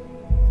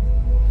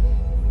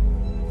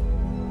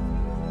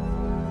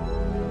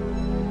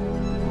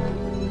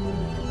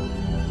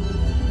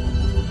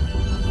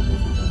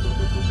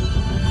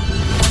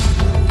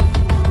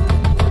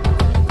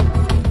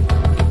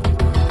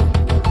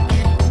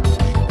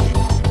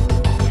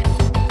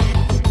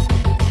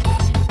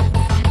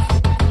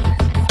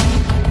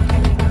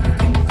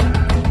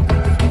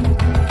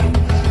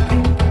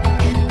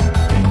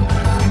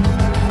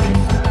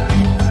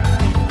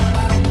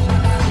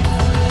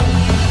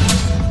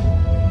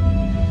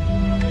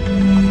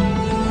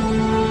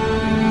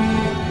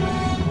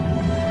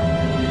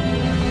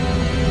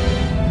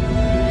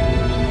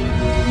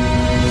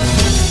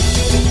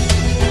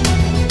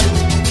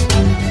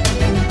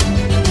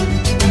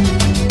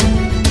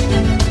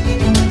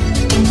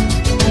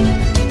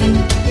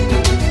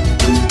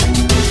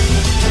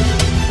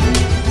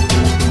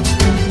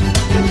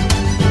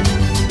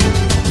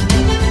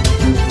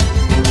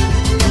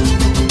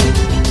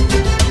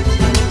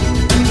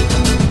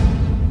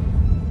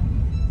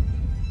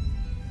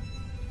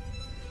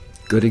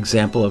 Good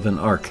example of an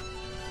arc.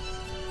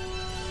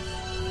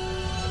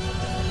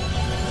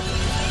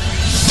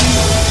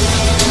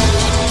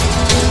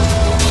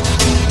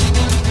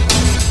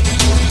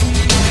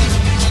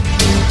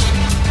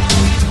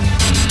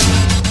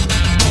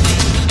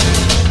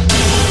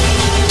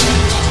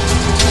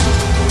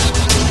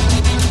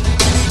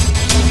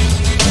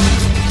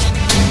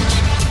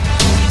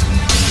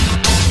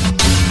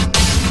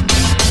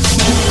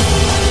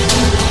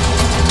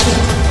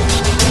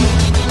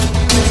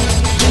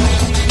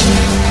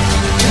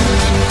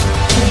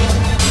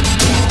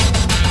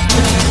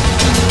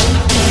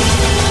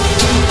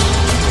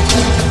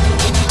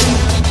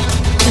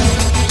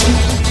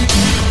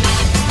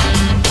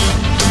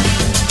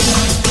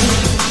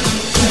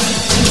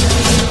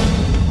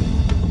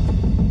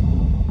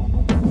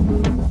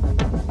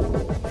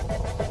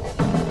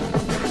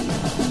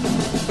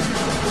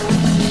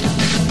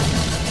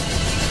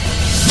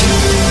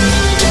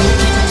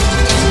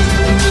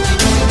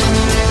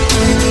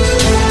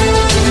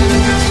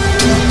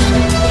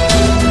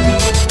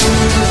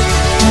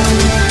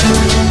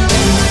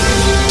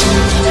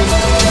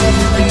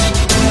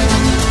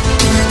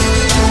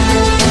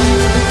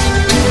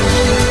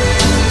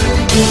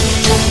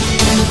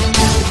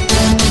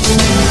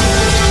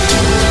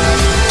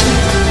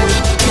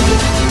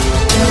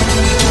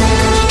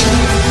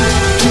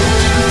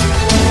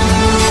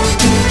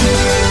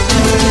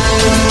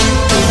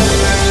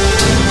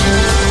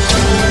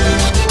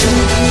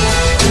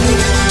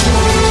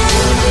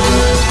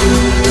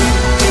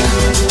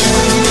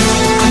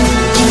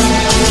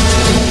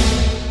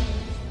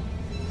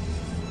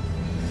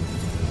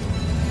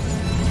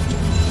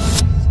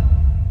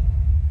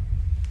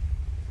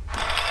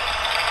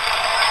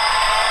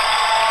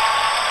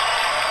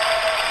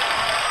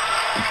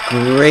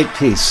 Great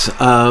piece.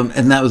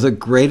 And that was a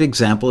great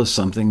example of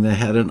something that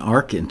had an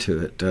arc into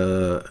it.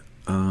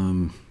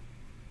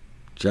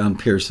 John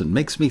Pearson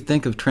makes me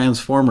think of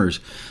Transformers.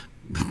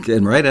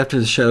 And right after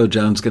the show,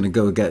 John's going to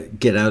go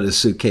get out his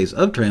suitcase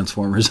of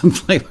Transformers and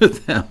play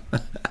with them.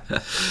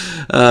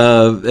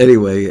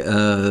 Anyway,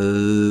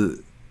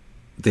 the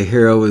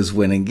hero is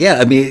winning. Yeah,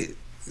 I mean,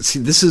 see,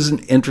 this is an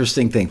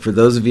interesting thing. For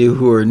those of you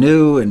who are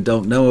new and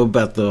don't know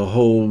about the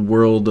whole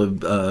world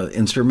of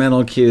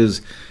instrumental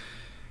cues,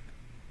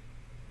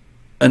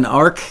 an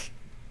arc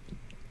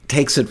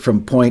takes it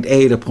from point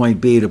A to point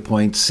B to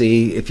point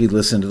C if you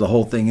listen to the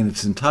whole thing in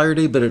its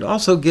entirety, but it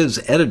also gives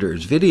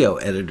editors, video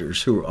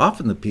editors, who are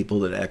often the people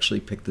that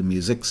actually pick the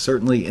music.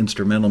 Certainly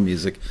instrumental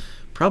music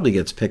probably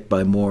gets picked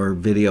by more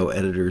video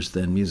editors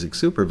than music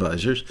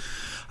supervisors.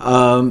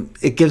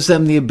 It gives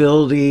them the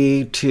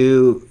ability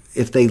to,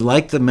 if they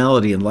like the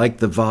melody and like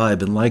the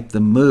vibe and like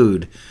the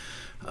mood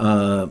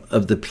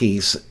of the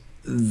piece,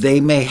 they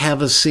may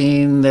have a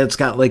scene that's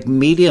got like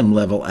medium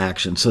level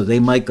action, so they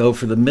might go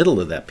for the middle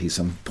of that piece.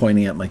 I'm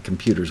pointing at my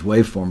computer's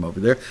waveform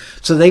over there.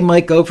 So they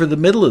might go for the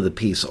middle of the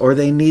piece, or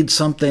they need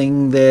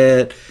something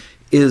that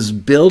is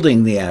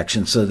building the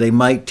action, so they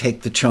might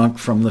take the chunk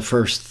from the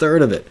first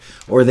third of it,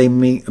 or they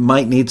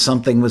might need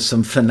something with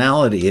some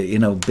finality, you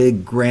know,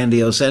 big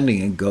grandiose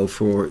ending, and go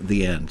for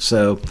the end.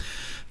 So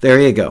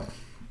there you go.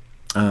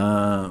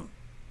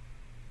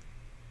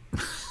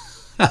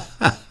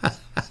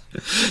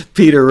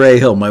 Peter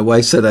Rahill, my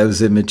wife said I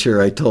was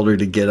immature. I told her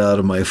to get out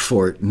of my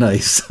fort.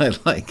 Nice. I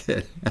like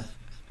it.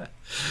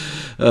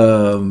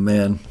 Oh,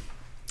 man.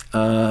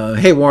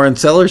 Hey, Warren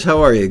Sellers,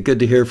 how are you? Good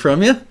to hear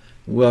from you.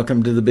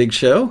 Welcome to the big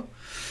show.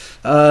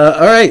 All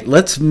right,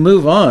 let's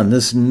move on.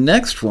 This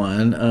next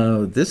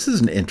one, this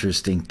is an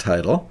interesting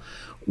title.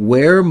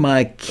 Where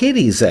My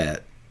Kitty's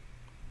At.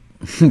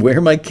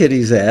 Where My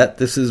Kitty's At.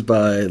 This is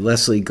by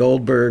Leslie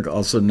Goldberg,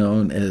 also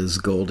known as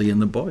Goldie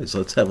and the Boys.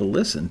 Let's have a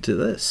listen to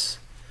this.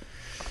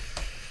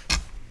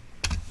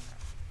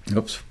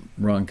 Oops,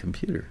 wrong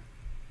computer.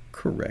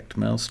 Correct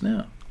mouse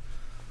now.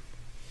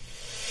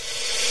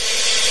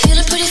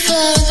 Feeling pretty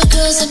fly with my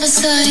girls at my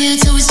side, yeah,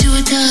 it's always do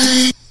or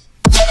die.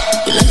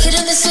 We like it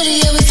in the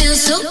city, yeah, we feel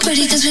so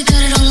pretty cause we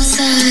got it all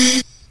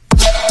inside.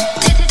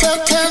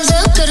 Tick-tock, time's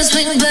up, gotta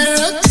swing better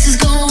up, this is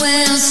going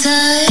way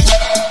outside.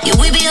 Yeah,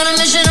 we be on a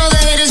mission, all the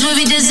haters will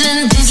be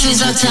dissing. This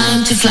is our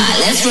time to fly,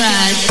 let's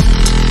ride.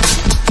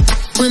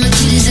 Where my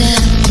kitty's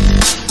at?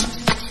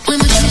 Where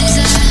my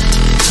kitty's at?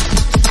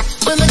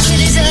 Where my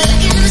kitty's at?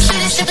 Get in the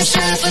city, step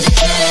aside for the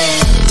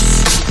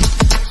kids.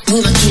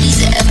 Where my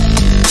kitty's at?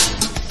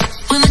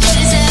 Where my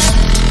kitty's at?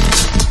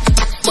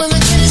 Where my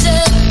kitty's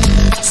at?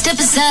 Step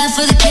aside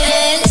for the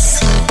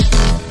kids.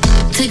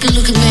 Take a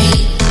look at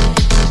me.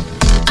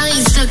 I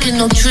ain't stuck in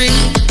no tree.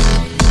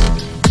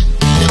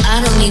 No,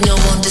 I don't need no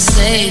one to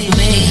save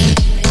me.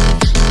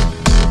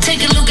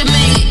 Take a look at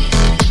me.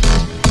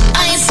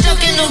 I ain't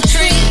stuck in no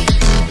tree.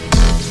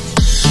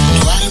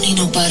 No, I don't need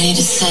nobody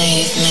to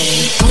save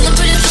me. I'm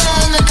pretty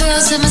fly, my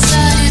girls at my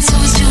side, it's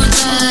always do or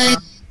die.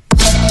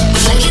 We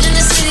like it in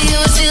the city,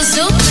 oh, it feels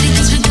so pretty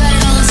cause we got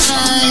it all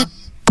inside.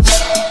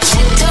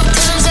 Tick-tock,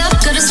 time's up,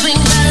 gotta swing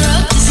better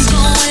up, this is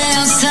going way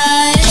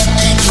outside.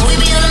 Can we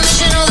be on a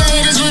mission, all the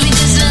haters will be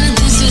dissing.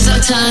 This is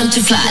our time to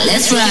fly,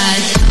 let's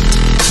ride.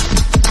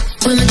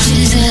 Where my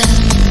kitties at?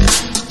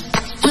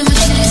 Where my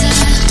kitties at?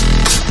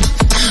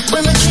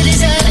 Where my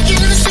kitties at? I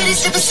get in the city,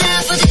 step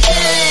aside for the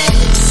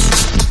kids.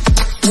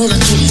 Where my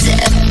kitties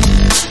at?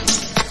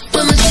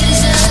 Where my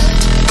kitties at?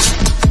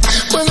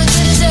 Where my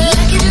kitties at?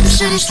 I get in the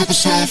city, step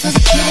aside for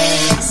the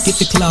kids. Get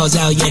the claws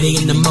out, yeah, they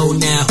in the mode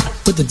now.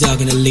 Put the dog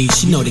in the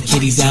leash, you know the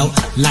kitty's out.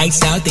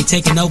 Lights out, they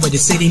taking over the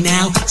city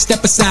now.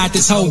 Step aside,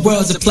 this whole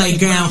world's a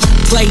playground.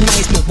 Play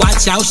nice, but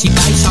watch out, she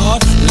bites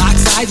hard.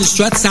 Locks eyes and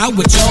struts out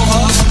with your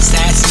heart.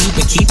 Sassy,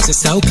 but keeps it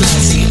so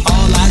classy.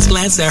 All eyes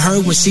glance at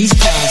her when she's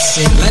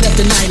passing. Light up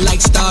the night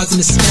like stars in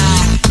the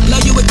sky. Blow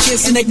you a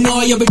kiss and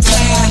ignore your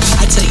reply.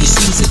 I tell you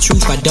she's the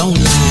truth, I don't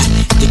lie.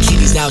 The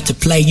kitty's out to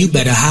play, you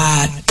better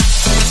hide.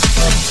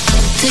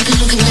 Take a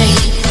look at me.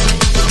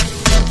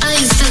 I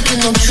ain't stuck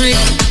in no tree.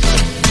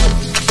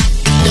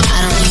 No, I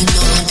don't need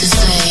no one to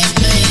save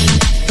me.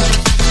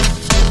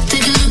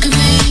 Take a look at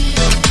me.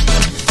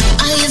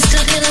 I ain't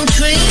stuck in no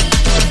tree.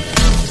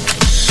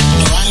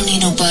 No, I don't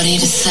need nobody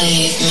to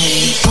save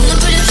me. When I'm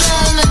pretty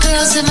fly, my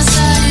girls at my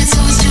side, it's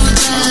always do or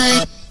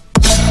die.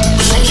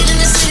 We like it in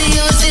the city,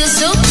 always feel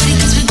so pretty,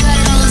 cause we got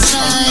it all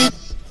inside.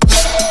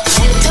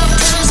 TikTok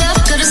time's up,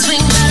 gotta swing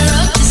better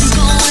up, this is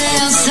going way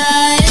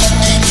outside.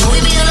 Yeah,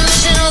 we be on a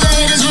mission, all the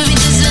haters will be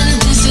dissing.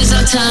 This is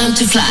our time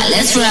to fly,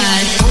 let's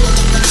ride.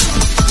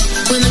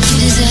 Where my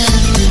kitties at?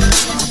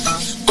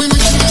 Where my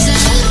kitties at?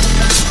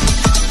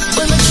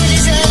 Where my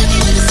kitties at?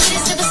 Where the city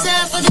step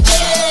aside for the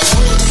kids.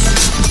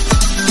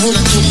 Where my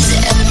kitties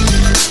at?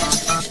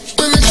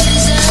 Where my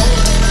kitties at?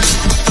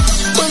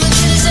 Where my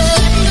kitties at?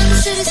 Where the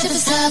city step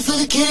aside for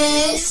the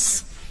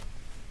kids.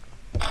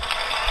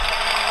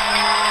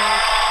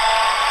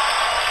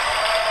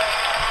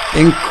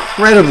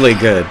 Incredibly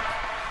good.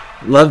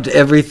 Loved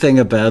everything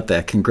about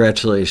that.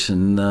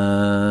 Congratulations.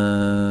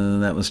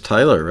 That was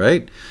Tyler,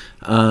 right?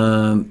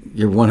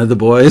 You're one of the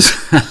boys.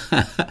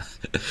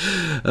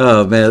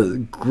 Oh,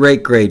 man.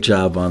 Great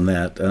job on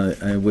that.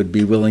 I would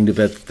be willing to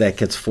bet that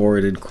gets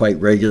forwarded quite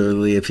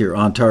regularly if you're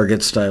on target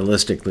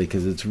stylistically,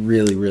 because it's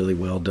really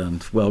well done.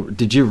 Well,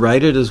 did you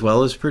write it as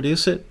well as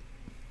produce it?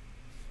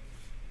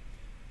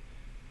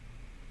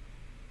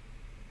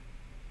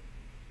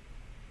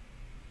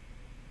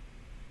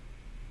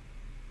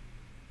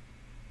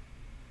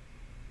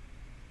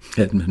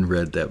 Edmund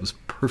read that was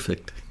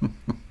perfect.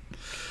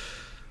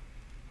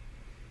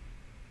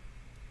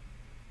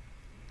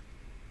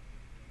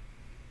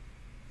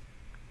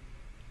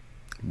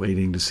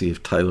 Waiting to see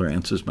if Tyler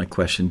answers my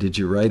question. Did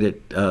you write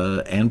it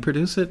and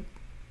produce it?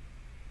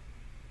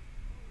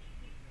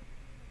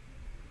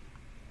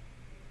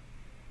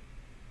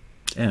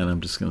 And I'm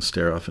just going to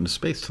stare off into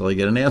space till I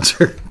get an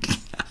answer.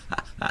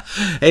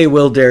 Hey,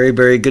 Will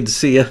Derryberry, good to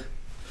see you.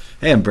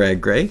 Hey, I'm Brad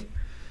Gray.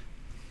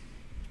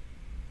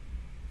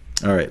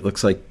 All right,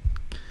 looks like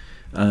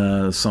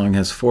the song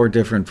has 4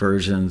 different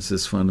versions.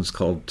 This one is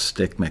called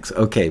Stick Mix.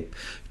 Okay,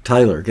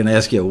 Tyler, going to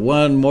ask you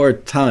one more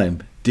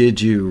time. Did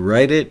you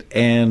write it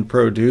and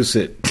produce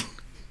it?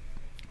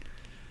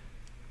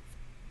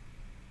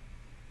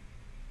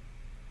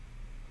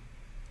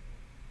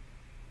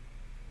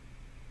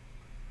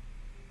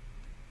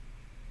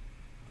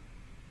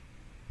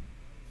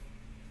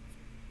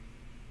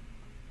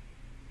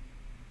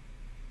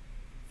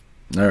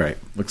 All right,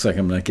 looks like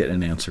I'm not getting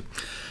an answer.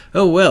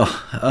 Oh, well,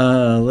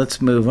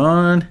 let's move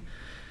on.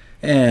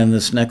 And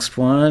this next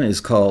one is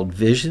called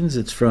Visions.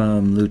 It's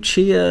from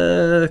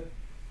Lucia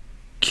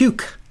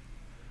Cuke.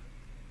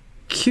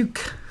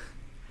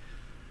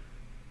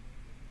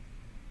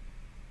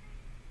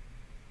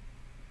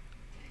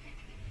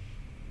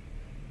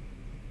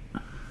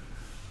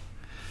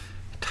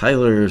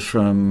 Tyler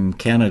from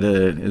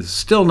Canada is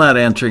still not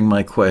answering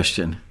my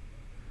question.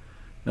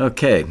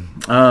 Okay.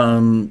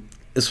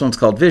 This one's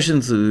called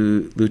Visions,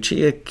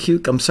 Lucia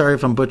Cuke. I'm sorry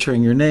if I'm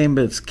butchering your name,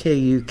 but it's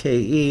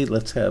Kuke.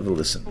 Let's have a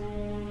listen.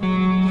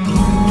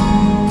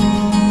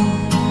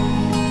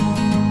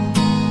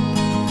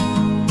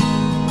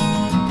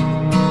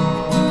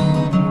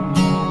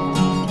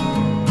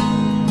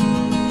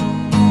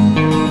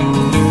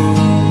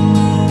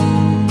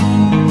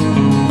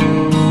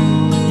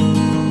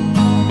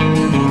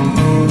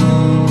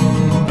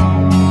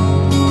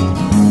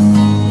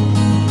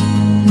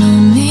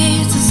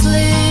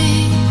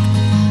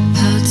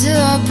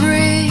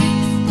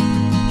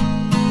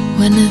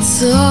 When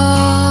it's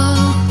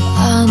all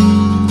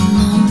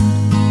unknown,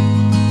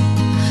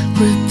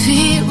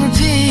 repeat,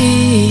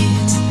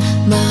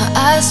 my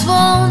eyes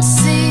won't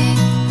see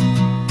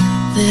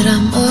that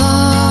I'm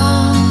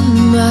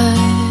on my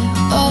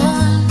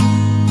own,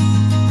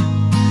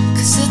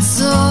 'cause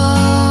it's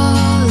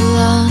all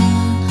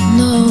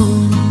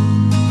unknown.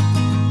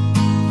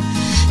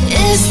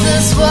 Is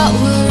this what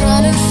we're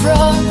running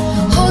from?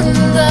 Holding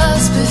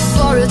us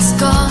before it's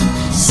gone,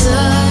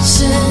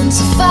 searching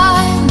to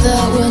find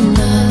that we're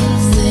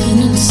nothing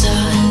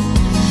inside,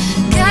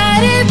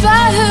 guided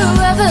by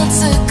whoever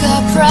took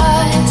our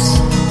pride.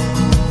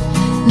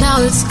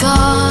 Now it's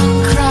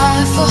gone,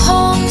 cry for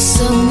home,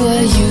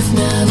 somewhere you've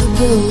never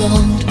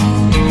belonged.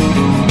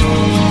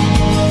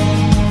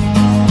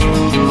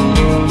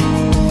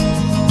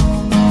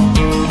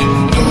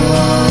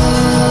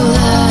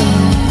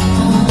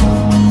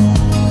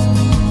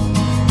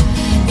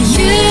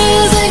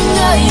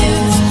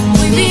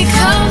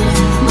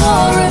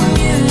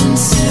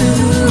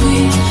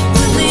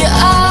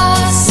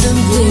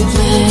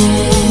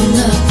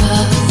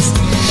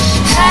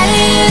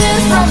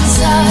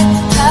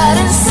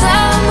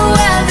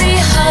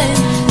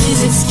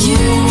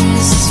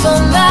 excuses for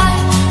my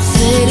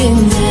fading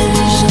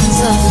visions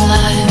of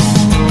life.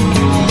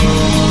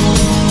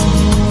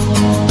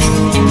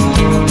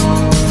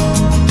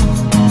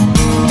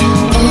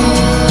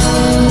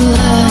 All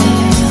I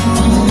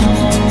own,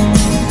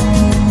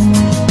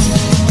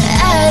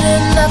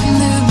 adding up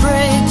new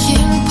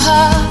breaking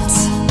parts,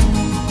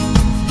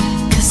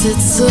 'cause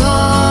it's all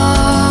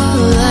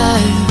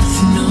I've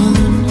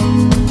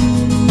known.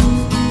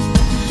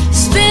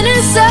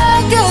 Spinning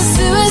circles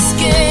to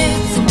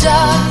escape the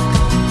dark,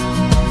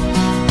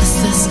 'cause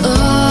that's all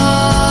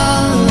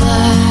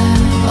I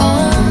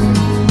own.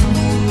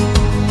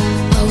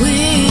 Are we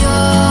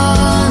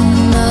on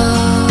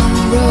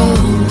our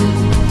own?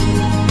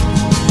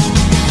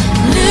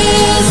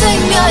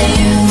 Losing our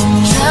youth,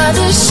 trying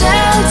to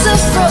shelter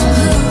from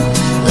who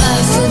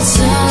life would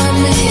turn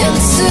me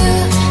into.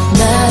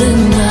 Not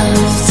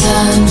enough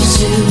time to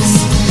choose.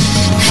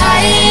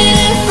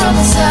 Hiding from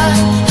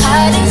time,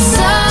 hiding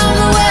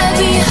somewhere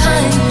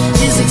behind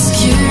these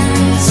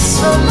excuses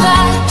for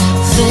my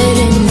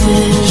fading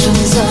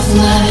visions of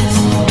life.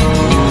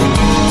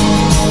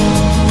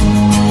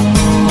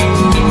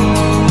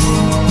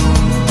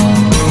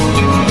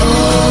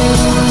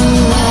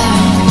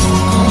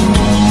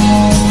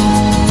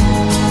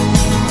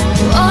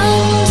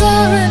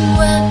 Wondering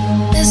when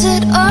is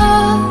it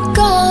all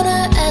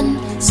gonna end?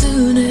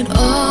 Soon it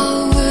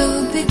all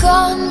will be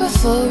gone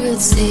before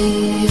it's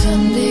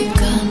even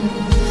begun.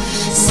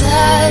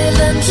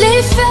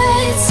 Silently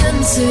fades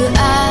into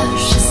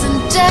ashes and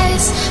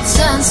days,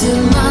 turn to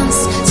months,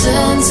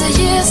 turn to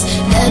years,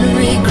 and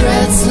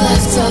regrets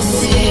left of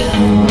fear.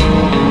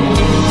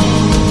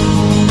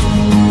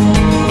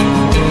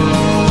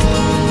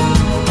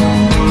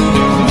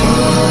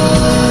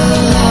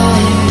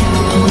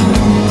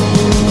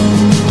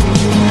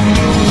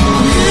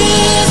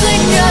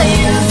 Losing our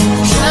youth,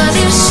 trying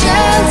to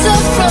shelter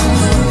from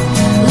who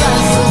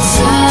life will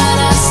turn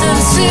us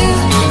into.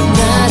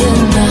 Not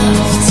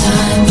enough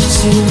time to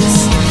choose.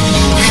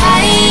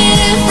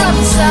 Hiding from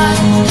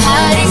time,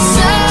 hiding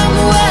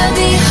somewhere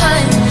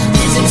behind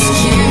these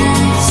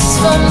excuses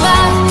for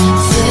my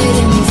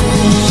fading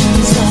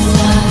visions of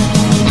life.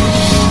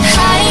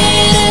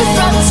 Hiding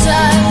from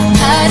time,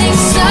 hiding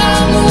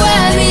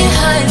somewhere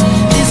behind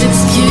these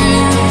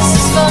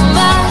excuses for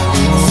my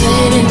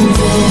fading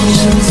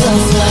visions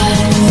of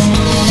life.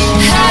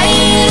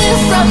 Hiding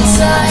from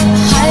time,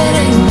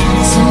 hiding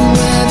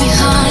somewhere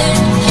behind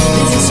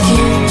these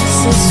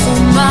excuses for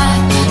my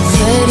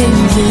fading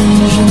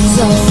visions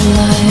of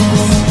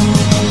life.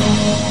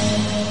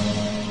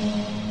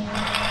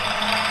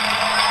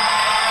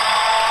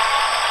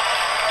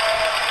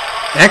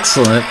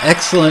 Excellent,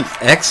 excellent,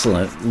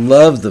 excellent.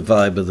 Love the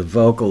vibe of the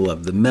vocal,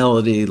 love the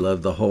melody,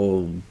 love the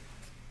whole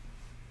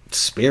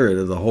spirit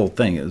of the whole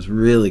thing. It was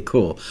really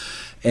cool.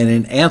 And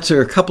in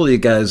answer, a couple of you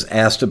guys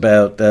asked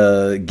about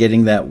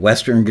getting that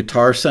Western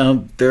guitar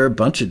sound. There are a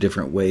bunch of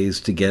different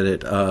ways to get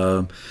it.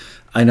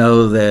 I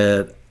know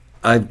that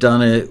I've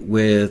done it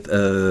with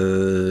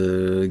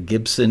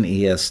Gibson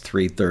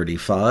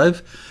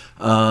ES335.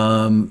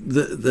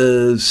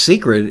 The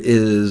secret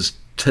is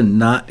to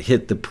not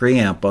hit the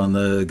preamp on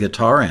the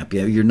guitar amp.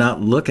 You're not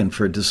looking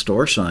for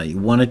distortion on it. You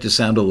want it to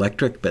sound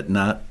electric but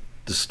not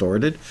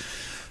distorted.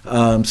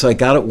 So I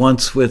got it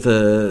once with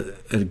a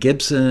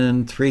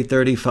Gibson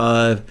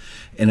 335,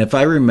 and if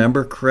I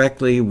remember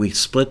correctly, we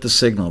split the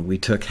signal. We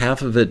took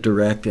half of it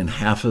direct and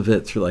half of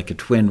it through like a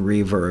twin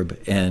reverb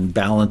and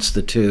balanced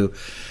the two,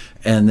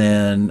 and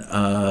then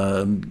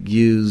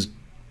used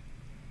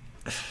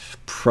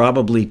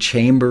probably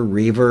chamber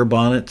reverb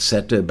on it,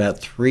 set to about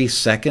 3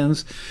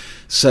 seconds.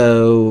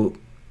 So,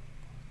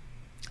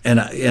 and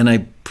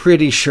I'm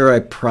pretty sure I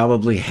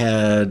probably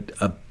had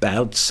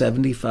about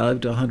 75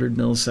 to 100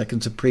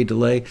 milliseconds of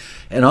pre-delay.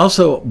 And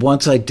also,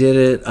 once I did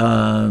it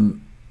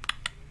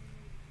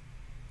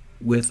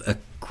with a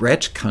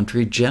Gretsch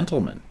Country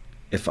Gentleman,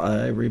 if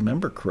I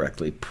remember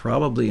correctly,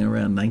 probably in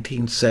around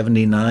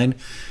 1979.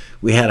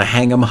 We had a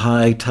Hang 'em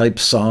High type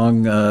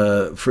song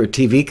for a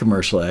TV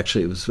commercial,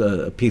 actually. It was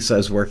a piece I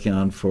was working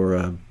on for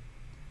a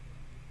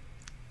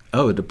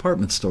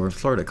department store in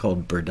Florida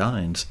called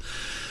Burdines.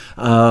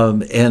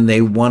 And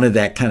they wanted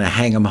that kind of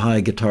Hang 'em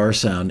High guitar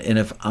sound. And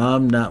if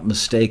I'm not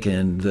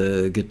mistaken,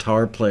 the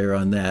guitar player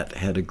on that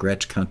had a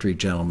Gretsch Country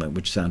Gentleman,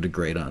 which sounded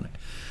great on it.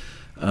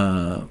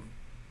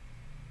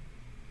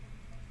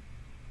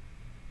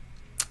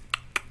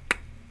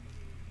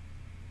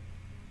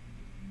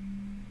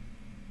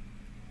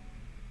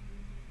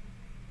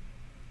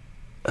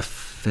 A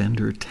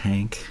Fender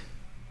Tank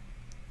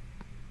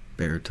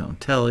baritone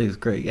telly is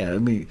great. Yeah, I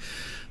mean,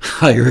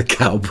 hire a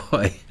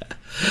cowboy.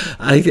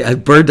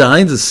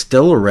 Burdines is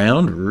still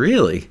around,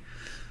 really.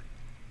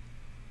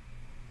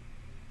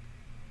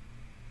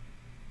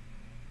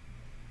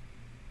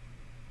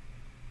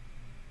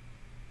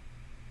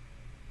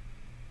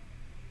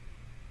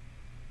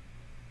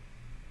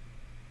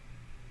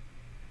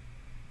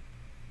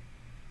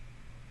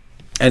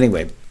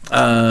 Anyway,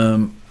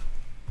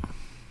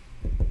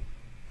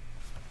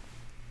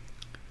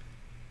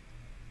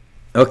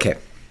 okay.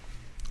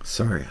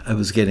 Sorry, I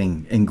was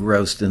getting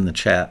engrossed in the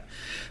chat.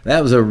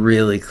 That was a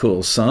really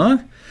cool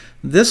song.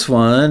 This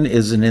one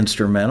is an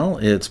instrumental.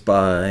 It's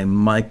by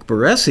Mike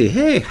Baresi.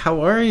 Hey,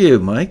 how are you,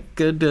 Mike?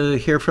 Good to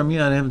hear from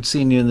you. I haven't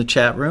seen you in the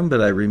chat room,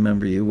 but I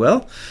remember you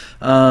well.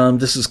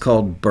 This is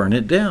called Burn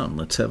It Down.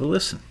 Let's have a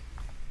listen.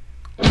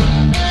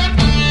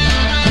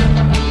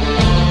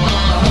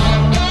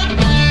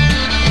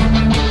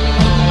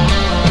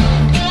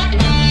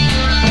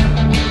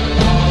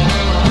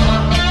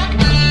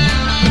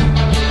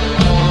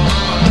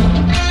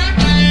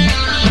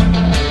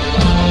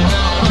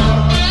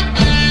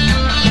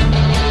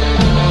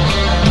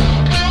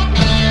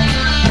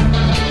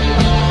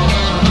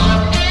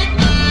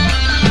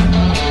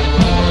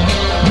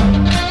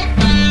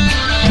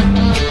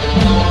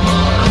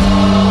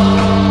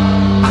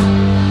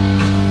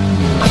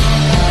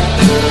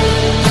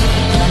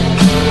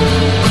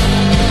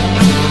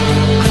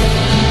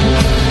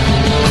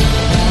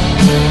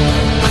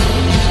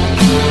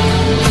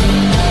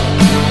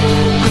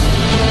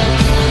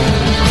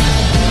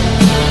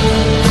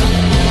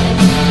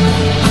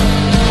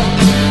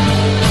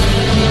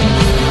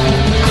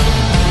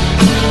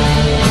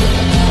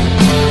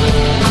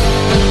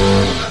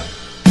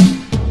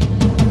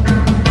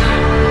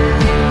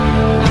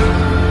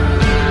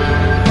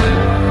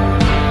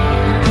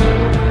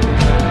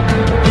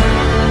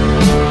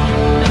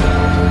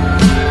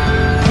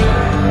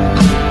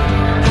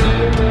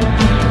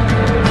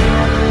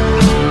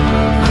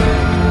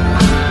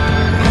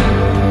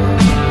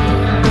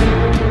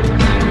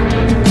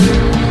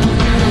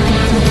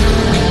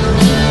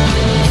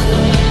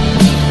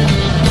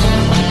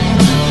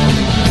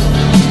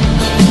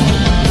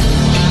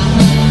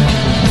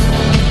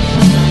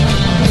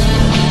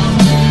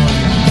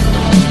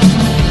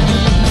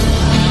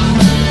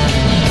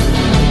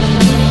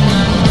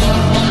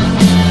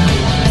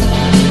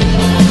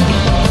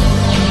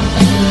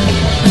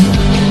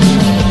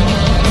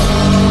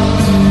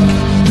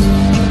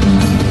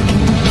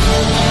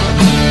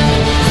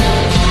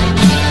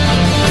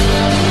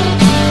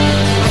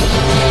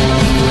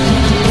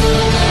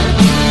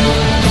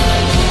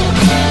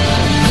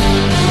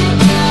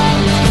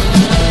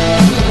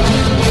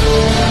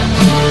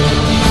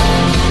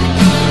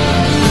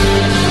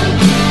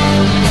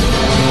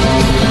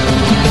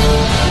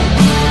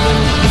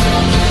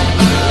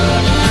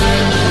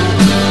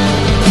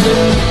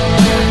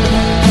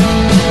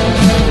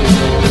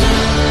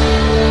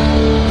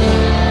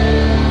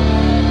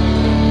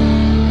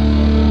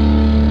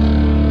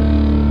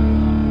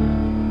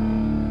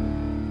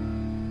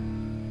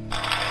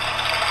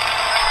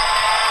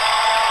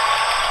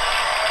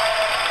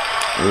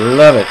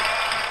 Love it.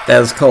 That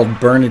was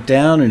called Burn It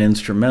Down, an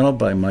instrumental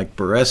by Mike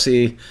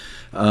Baresi.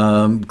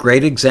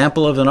 Great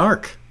example of an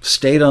arc.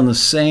 Stayed on the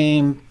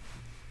same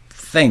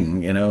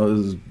thing,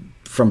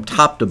 from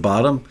top to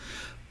bottom,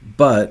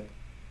 but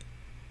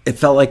it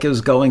felt like it was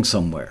going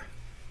somewhere.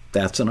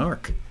 That's an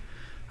arc.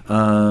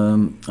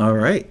 All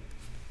right.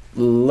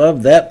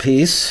 Love that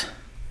piece.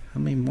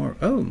 How many more?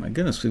 Oh, my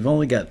goodness. We've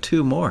only got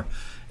 2 more.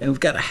 And we've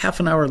got a half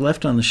an hour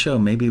left on the show.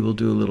 Maybe we'll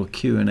do a little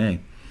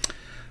Q&A.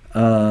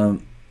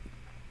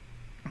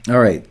 All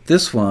right,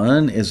 this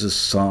one is a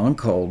song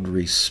called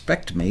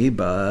Respect Me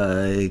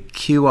by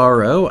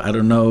QRO. I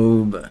don't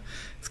know,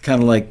 it's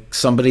kind of like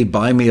Somebody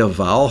Buy Me a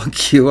Vowel.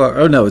 QRO,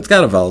 oh no, it's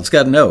got a vowel, it's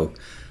got an O.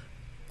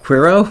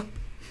 Quiro?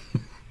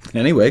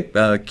 Anyway,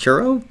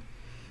 Curo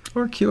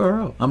or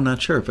QRO? I'm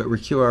not sure. If it were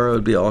QRO, it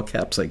would be all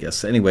caps, I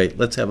guess. Anyway,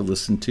 let's have a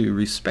listen to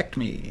Respect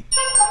Me.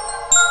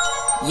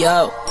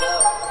 Yo,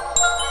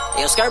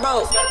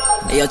 Skirbo.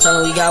 Hey, yo, tell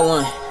him we got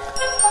one.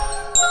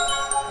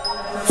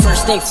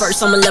 First thing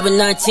first, I'm 11,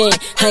 9, 10.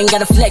 I ain't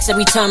gotta flex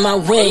every time I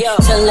win.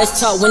 Tell them let's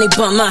talk when they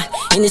bump my.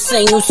 In the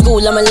same new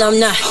school, I'm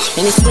alumni.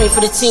 And they scream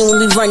for the team when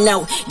we run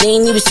out. They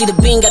ain't even see the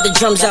bean, got the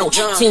drums out.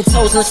 10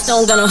 toes on the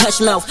stone, got no hush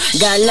mouth.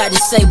 Got a lot to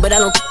say, but I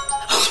don't.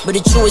 But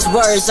the truest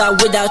words are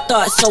without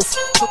thought. So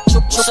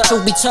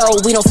truth be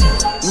told, we don't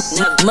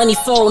money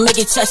fold, make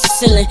it touch the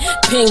ceiling.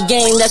 Pin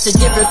game, that's a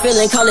different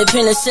feeling. Call it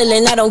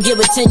penicillin. I don't give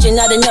attention,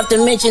 not enough to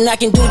mention. I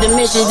can do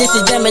dimensions. This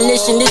is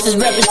demolition, this is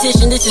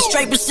repetition, this is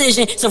straight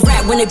precision. So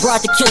rap when they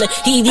brought the killer.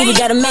 He even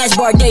got a match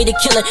bar day to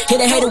kill it.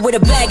 Hit a hater with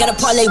a bag, gotta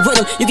parlay with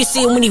him. You can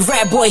see him when he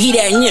rap, boy, he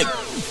that nip.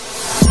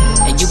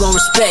 And you gon'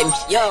 respect me,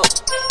 yo.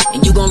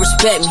 And you gon'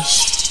 respect me.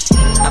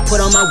 I put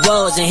on my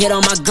woes and hit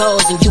on my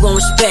goals, and you gon'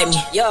 respect me,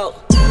 yo.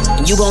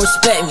 And you gon'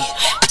 respect me,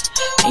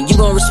 and you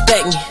gon'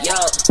 respect me, yo.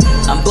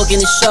 I'm booking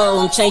the show,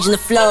 I'm changing the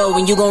flow,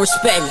 and you gon'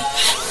 respect me.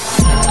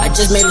 I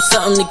just made up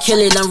something to kill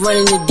it, I'm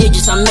running the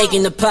digits, I'm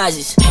making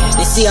deposits.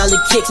 They see all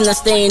the kicks and I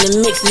stay in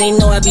the mix, and they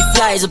know I be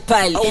fly as a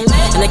pilot.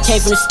 And I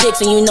came from the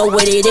sticks, and you know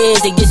what it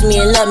is, it gets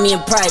me and love me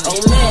in private.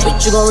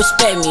 But you gon'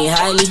 respect me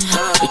highly,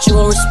 but you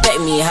gon'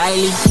 respect me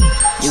highly.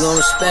 You gon'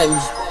 respect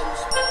me,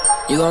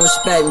 you gon'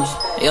 respect me.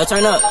 Hey, yo,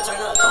 turn up.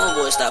 Come on,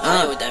 boy, stop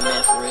playing with that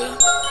man for real.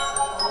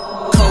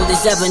 cold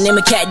as ever. Name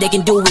a cat that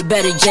can do it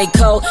better. J.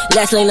 Cole,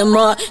 Last Lane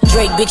Lamar,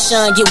 Drake, Big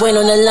Sean, get Wayne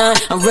on the line.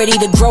 I'm ready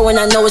to grow and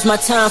I know it's my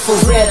time for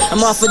real.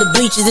 I'm off for the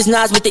bleachers, it's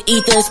Nas with the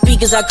ether and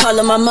speakers. I call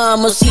her my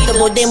mom, Mosita,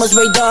 Bodemos,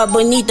 Radar,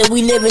 Bonita.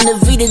 We live in the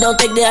Vita, don't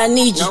think that I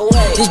need you.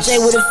 This J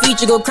with a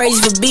feature, go crazy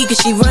for B, cause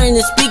she running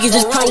the speakers.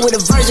 This Pro with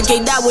a verse, and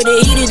K-Dot with a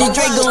heater. The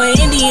Drake going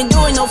Indian,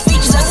 doing no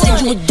features. I said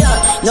you a duck,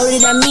 know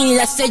that I mean it,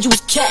 I said you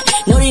was cat.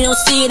 Know they don't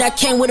see it, I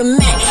came with a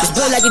Mac. It's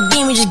built like a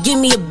demon, just give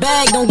me a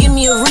bag. Don't give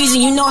me a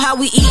reason, you know how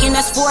we eatin'.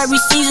 That's for every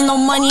season, no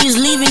money is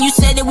leaving. You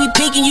said that we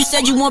peaking, you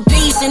said you want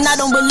peace, and I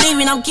don't believe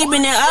it. I'm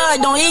keeping it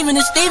hard, don't even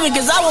to Steven,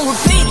 cause I won't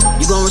repeat it.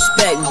 You gon'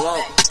 respect me,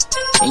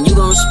 and you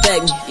gon'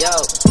 respect me. Yo,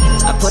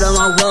 I put on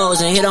my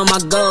walls and hit on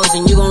my goals,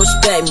 and you gon'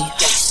 respect me,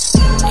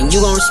 and you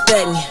gon'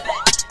 respect me,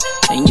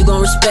 and you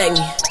gon' respect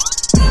me.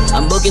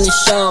 I'm booking the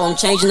show, I'm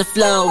changing the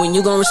flow, and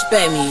you gon'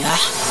 respect me.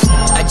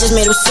 I just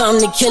made up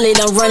something to kill it,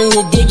 I'm running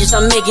the digits,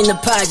 I'm making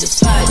deposits.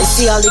 They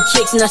see all the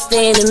kicks and I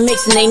stay in the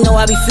mix, and they know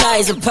I be fly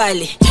as a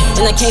pilot.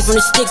 And I came from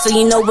the sticks, so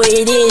you know where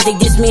it is. They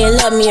diss me and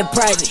love me in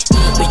private,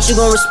 but you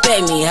gon'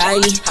 respect me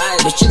highly,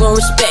 but you gon'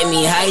 respect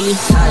me highly.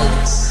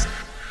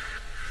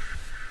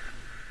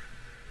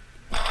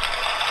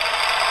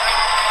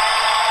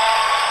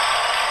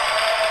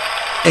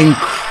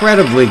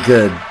 Incredibly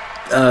good.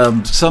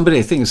 Somebody,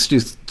 I think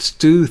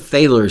Stu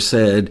Thaler,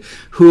 said,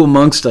 who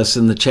amongst us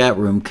in the chat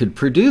room could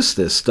produce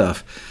this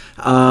stuff?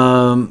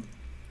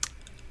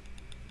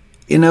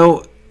 You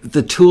know,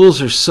 the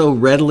tools are so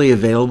readily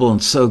available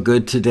and so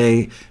good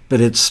today,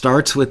 but it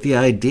starts with the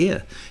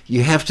idea.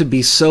 You have to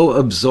be so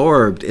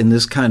absorbed in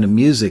this kind of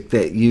music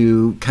that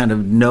you kind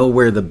of know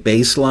where the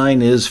bass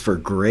line is for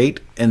great,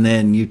 and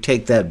then you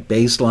take that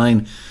bass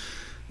line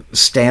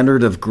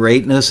standard of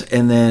greatness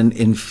and then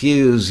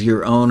infuse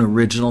your own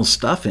original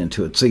stuff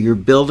into it. So you're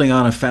building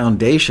on a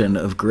foundation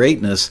of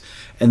greatness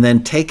and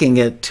then taking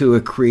it to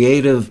a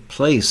creative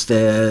place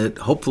that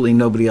hopefully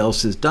nobody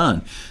else has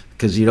done,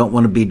 because you don't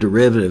want to be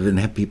derivative and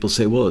have people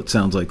say, well, it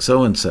sounds like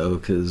so-and-so,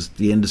 because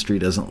the industry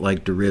doesn't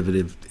like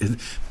derivative.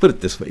 Put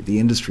it this way, the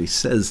industry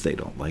says they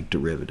don't like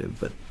derivative,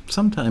 but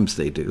sometimes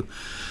they do.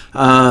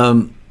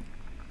 Yeah,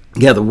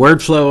 the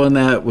word flow on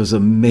that was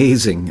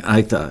amazing,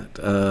 I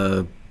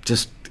thought.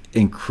 Just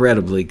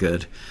incredibly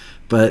good.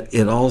 But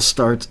it all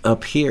starts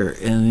up here,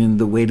 and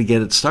the way to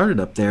get it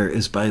started up there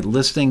is by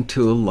listening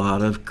to a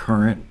lot of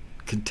current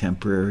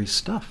contemporary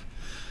stuff.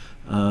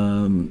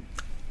 You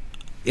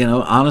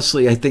know,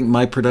 honestly, I think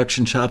my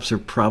production chops are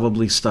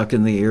probably stuck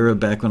in the era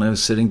back when I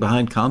was sitting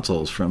behind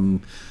consoles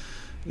from,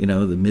 you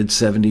know, the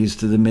mid-'70s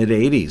to the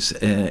mid-'80s.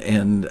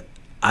 And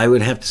I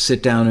would have to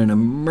sit down and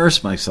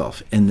immerse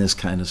myself in this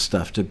kind of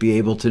stuff to be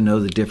able to know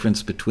the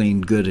difference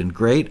between good and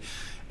great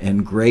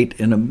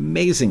and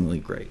amazingly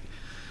great.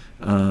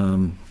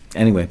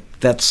 Anyway,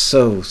 that's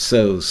so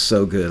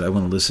good. I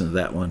want to listen to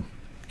that one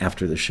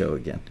after the show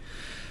again.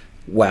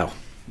 Wow.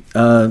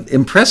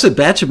 Impressive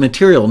batch of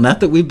material. Not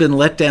that we've been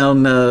let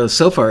down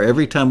so far.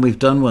 Every time we've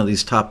done one of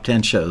these top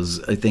 10 shows,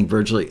 I think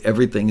virtually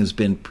everything has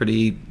been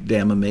pretty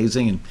damn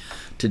amazing, and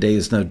today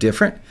is no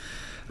different.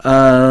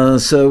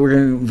 So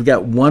we've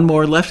got one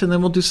more left, and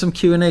then we'll do some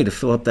Q&A to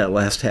fill up that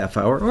last half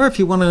hour. Or if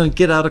you want to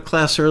get out of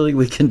class early,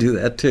 we can do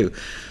that too.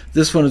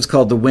 This one is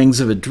called The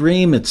Wings of a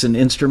Dream. It's an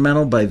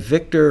instrumental by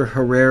Victor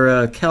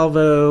Herrera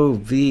Calvo,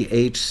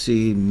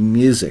 VHC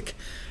Music.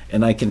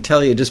 And I can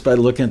tell you just by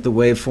looking at the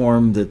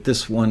waveform that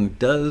this one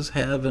does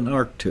have an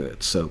arc to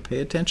it. So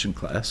pay attention,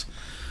 class.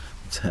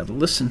 Let's have a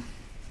listen.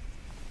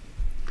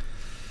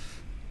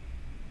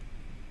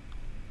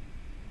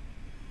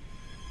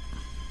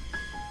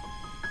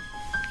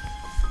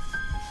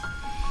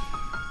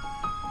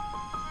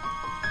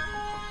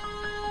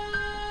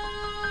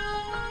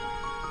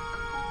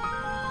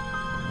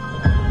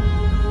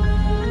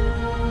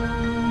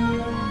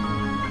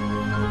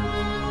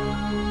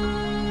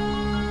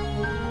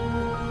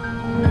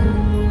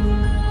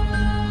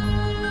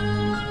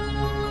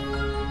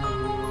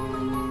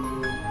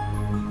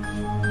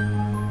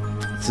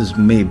 This is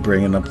me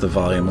bringing up the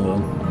volume a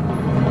little.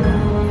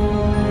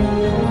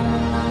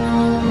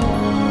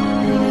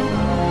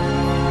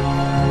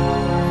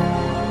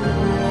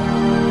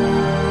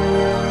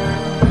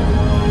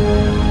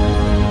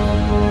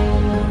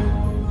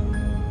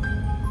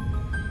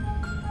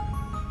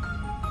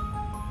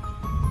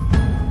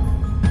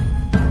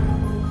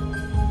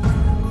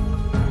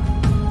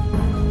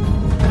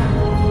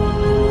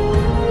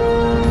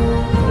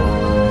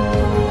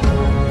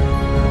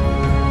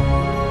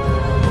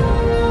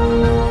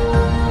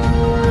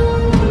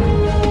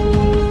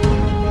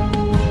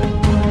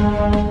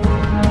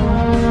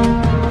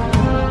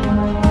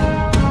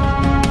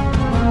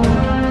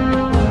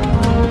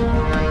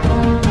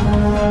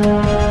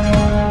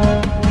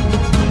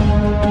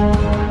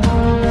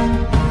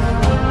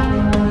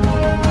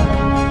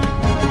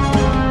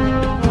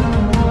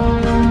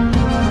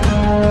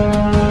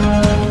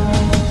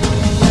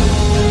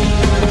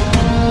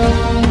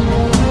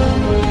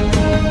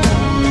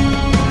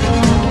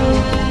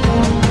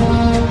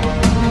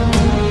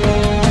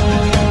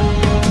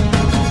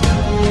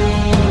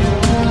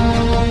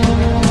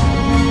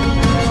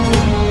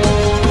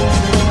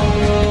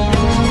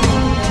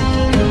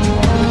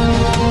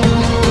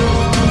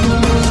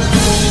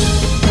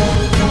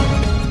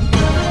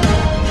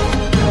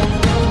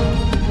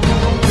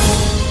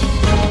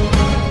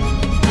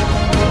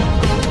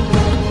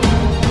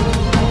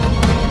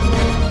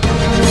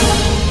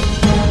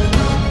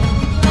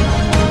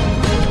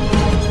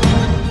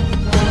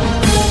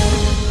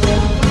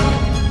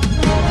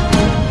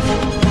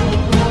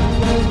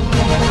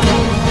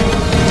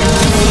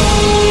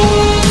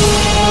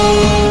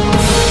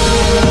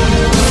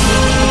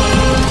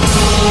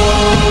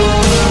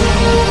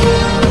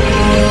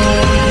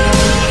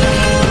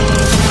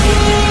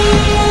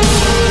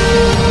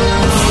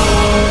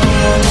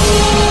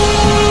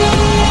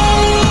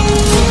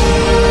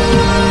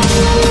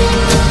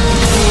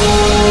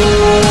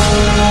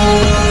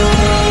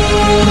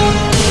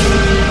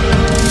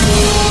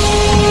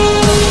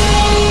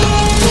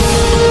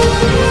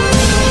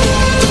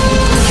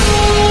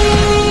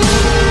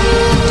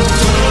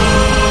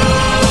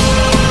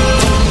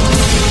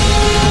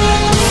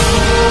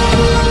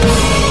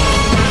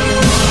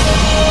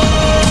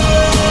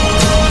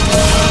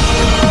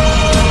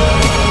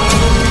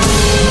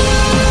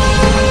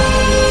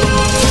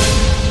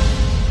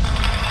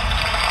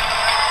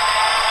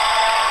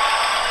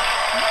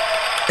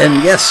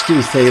 And yes,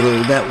 Stu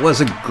Thaler, that was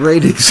a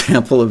great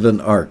example of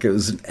an arc. It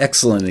was an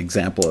excellent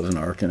example of an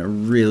arc and a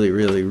really,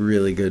 really,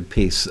 really good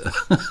piece.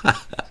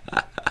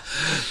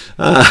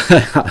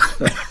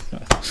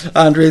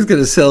 Andre's going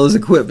to sell his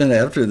equipment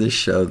after this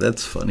show.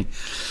 That's funny.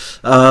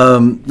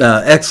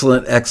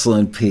 Excellent,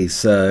 excellent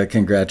piece.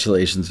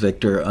 Congratulations,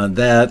 Victor, on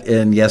that.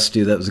 And yes,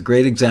 Stu, that was a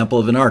great example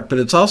of an arc. But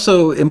it's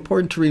also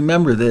important to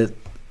remember that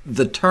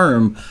the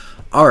term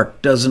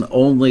arc doesn't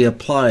only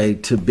apply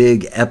to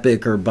big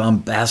epic or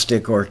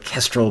bombastic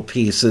orchestral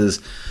pieces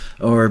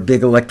or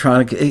big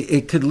electronic.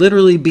 It could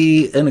literally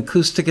be an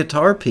acoustic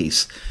guitar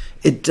piece.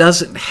 It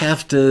doesn't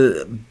have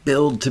to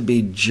build to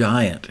be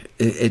giant.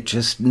 It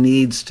just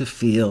needs to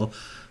feel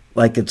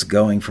like it's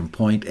going from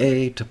point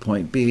A to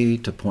point B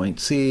to point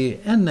C,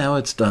 and now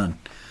it's done.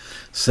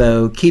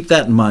 So keep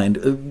that in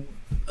mind.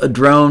 A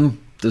drone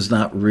does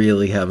not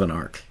really have an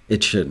arc.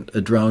 It shouldn't. A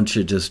drone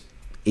should just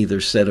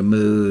either set a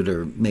mood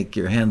or make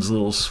your hands a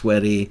little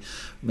sweaty,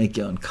 make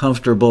you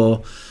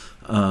uncomfortable,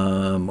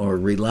 or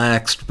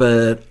relaxed,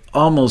 but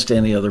almost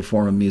any other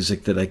form of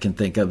music that I can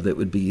think of that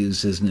would be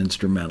used as an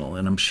instrumental.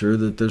 And I'm sure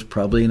that there's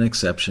probably an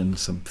exception,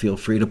 so feel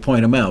free to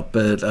point them out.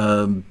 But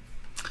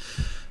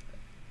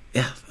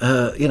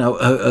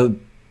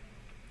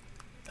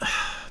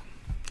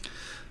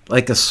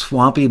like a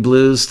swampy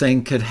blues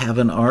thing could have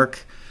an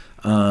arc.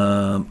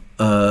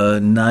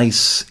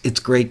 Nice It's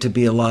Great to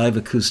Be Alive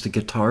acoustic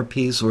guitar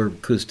piece or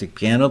acoustic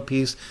piano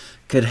piece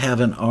could have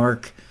an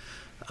arc.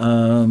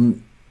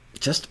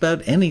 Just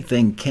about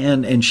anything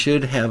can and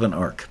should have an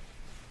arc.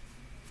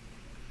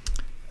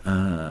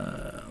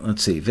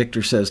 Let's see.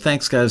 Victor says,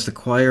 thanks, guys. The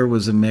choir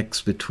was a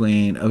mix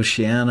between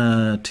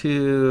Oceana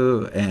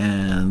 2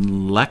 and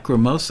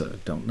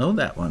Lacrimosa. Don't know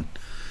that one.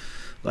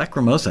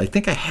 Lacrimosa. I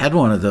think I had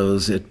one of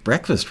those at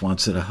breakfast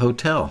once at a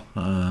hotel.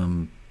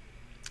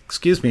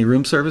 Excuse me,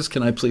 room service,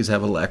 can I please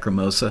have a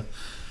Lacrimosa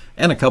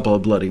and a couple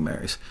of Bloody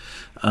Marys?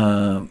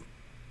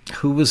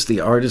 Who was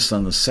the artist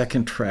on the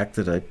second track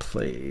that I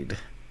played?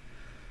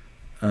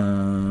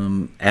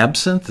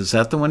 Absinthe, is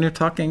that the one you're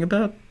talking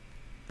about?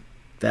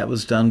 That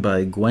was done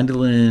by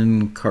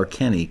Gwendolyn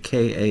Karkenny,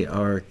 Karkenny.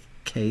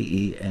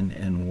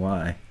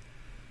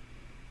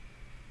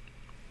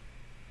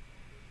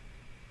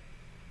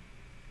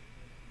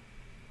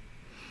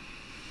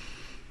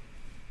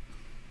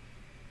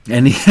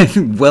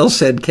 Well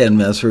said, Ken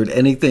Messford.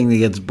 Anything that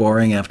gets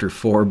boring after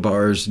 4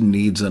 bars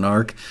needs an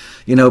arc.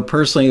 You know,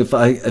 personally, if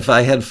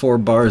I had 4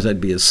 bars,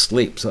 I'd be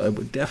asleep, so it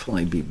would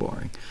definitely be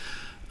boring.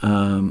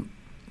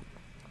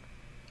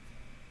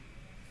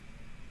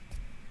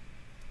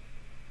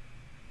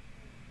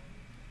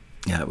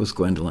 Yeah, it was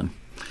Gwendolyn.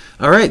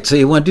 All right, so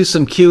you want to do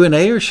some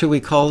Q&A, or should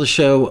we call the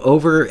show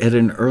over at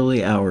an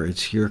early hour?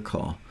 It's your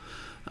call.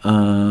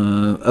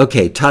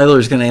 Okay,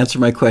 Tyler's going to answer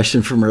my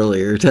question from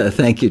earlier.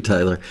 Thank you,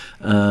 Tyler.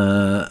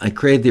 I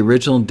created the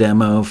original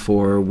demo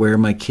for Where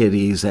My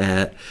Kitty's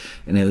At,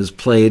 and it was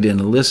played in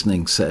a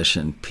listening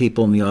session.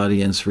 People in the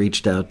audience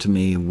reached out to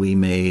me. We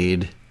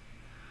made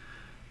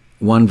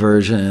one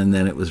version, and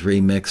then it was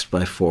remixed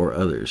by 4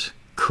 others.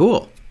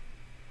 Cool.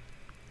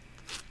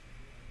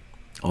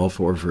 All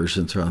 4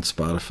 versions are on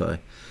Spotify.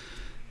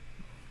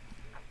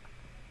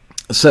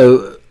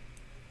 So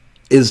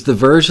is the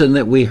version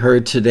that we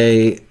heard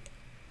today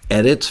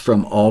edits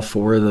from all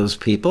 4 of those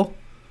people?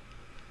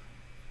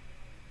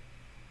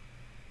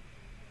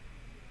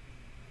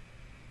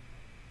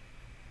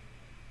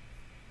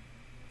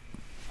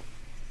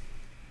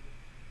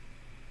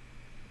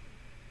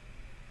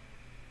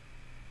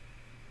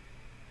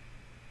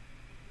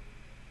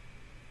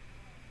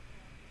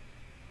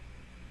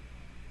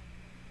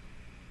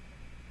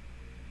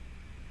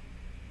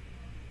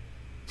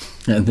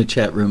 And the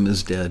chat room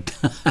is dead.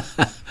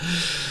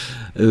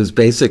 It was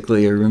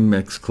basically a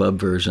remix club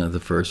version of the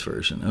first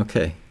version.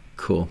 Okay,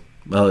 cool.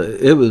 Well,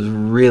 it was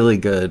really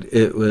good.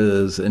 It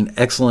was an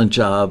excellent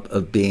job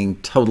of being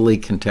totally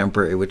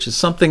contemporary, which is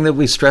something that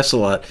we stress a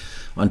lot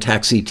on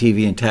Taxi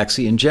TV and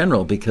Taxi in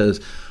general,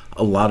 because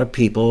a lot of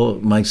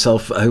people,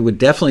 myself, I would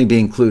definitely be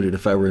included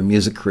if I were a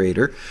music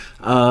creator.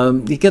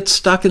 You get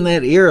stuck in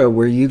that era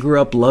where you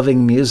grew up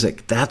loving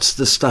music. That's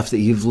the stuff that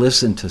you've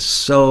listened to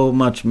so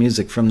much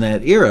music from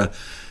that era,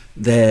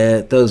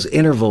 that those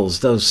intervals,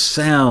 those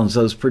sounds,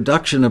 those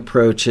production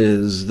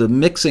approaches, the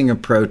mixing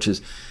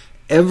approaches,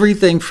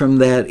 everything from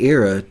that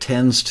era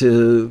tends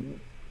to,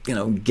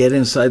 get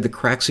inside the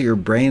cracks of your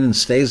brain and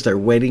stays there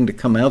waiting to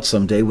come out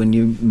someday when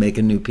you make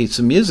a new piece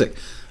of music.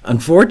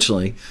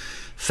 Unfortunately,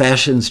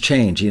 fashions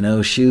change.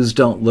 Shoes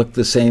don't look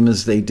the same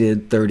as they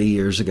did 30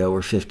 years ago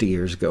or 50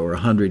 years ago or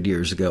 100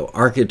 years ago.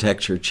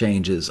 Architecture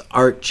changes,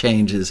 art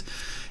changes.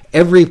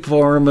 Every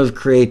form of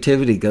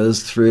creativity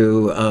goes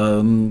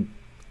through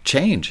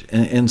change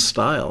in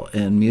style,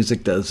 and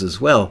music does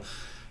as well.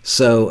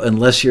 So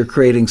unless you're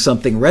creating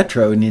something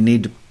retro and you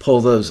need to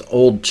pull those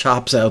old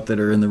chops out that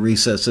are in the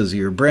recesses of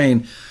your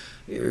brain,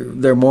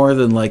 they're more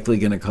than likely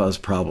going to cause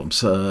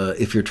problems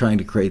if you're trying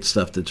to create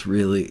stuff that's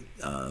really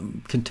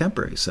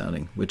contemporary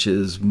sounding, which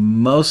is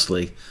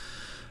mostly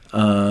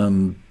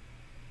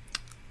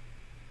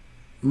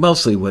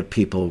mostly what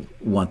people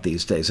want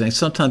these days. I mean,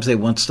 sometimes they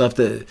want stuff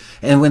that,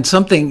 and when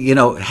something,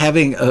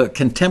 having a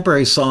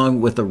contemporary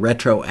song with a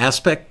retro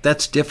aspect,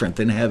 that's different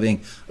than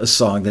having a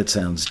song that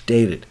sounds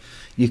dated.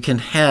 You can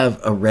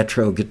have a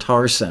retro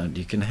guitar sound.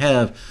 You can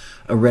have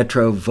a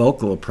retro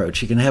vocal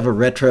approach. You can have a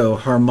retro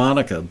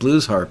harmonica,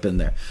 blues harp in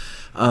there.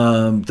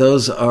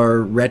 Those are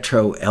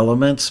retro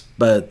elements,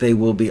 but they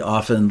will be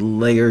often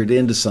layered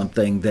into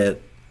something that,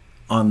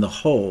 on the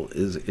whole,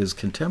 is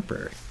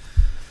contemporary.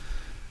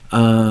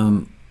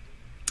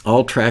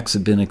 All tracks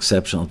have been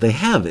exceptional. They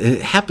have.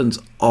 It happens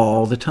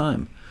all the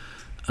time.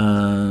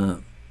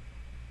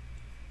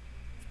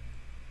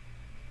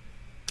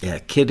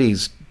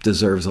 Kitties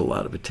deserves a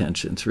lot of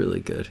attention. It's really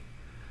good.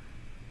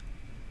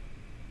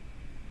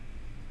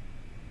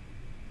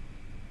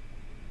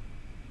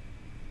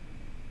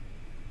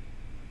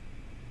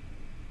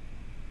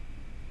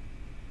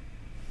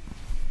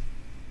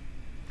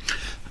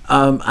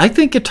 I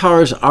think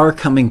guitars are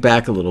coming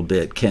back a little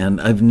bit, Ken.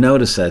 I've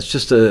noticed that. It's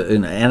just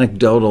an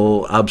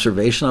anecdotal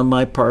observation on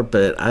my part,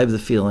 but I have the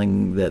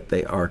feeling that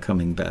they are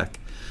coming back.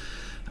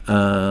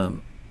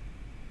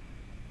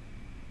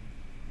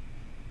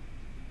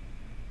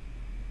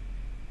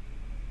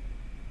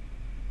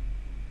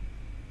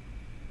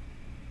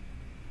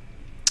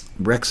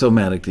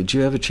 Rexomatic, did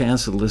you have a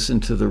chance to listen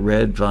to the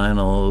Red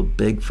Vinyl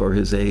Big for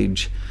His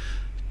Age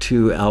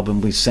 2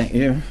 album we sent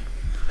you?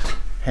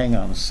 Hang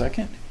on a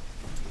second.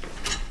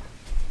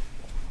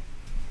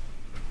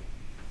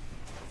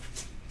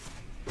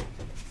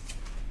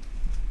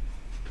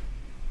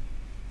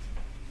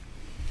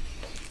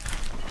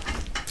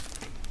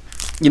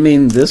 You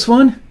mean this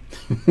one?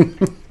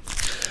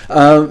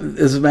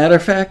 As a matter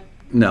of fact,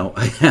 no,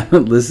 I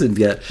haven't listened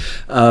yet.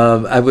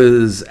 I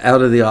was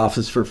out of the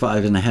office for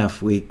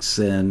 5.5 weeks,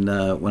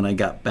 and when I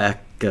got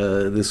back,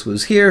 this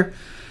was here.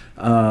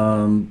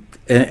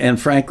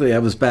 And frankly, I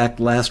was back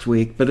last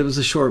week, but it was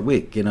a short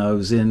week. I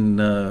was in,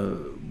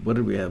 what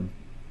did we have?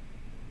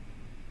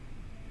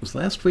 Was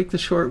last week the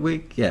short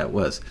week? Yeah, it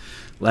was.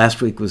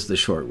 Last week was the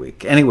short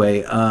week.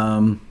 Anyway,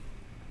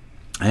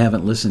 I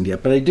haven't listened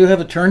yet, but I do have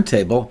a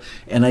turntable,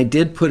 and I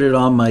did put it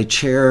on my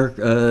chair.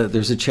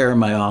 There's a chair in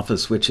my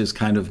office, which is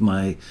kind of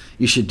my,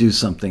 you should do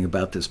something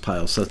about this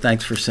pile. So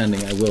thanks for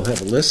sending. I will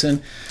have a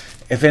listen.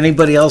 If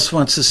anybody else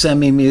wants to send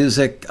me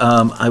music,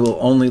 I will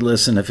only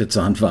listen if it's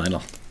on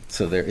vinyl.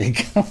 So there you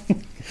go.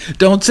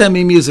 Don't send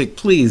me music,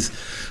 please.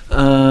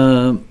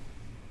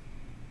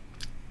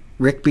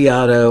 Rick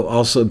Beato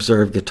also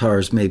observed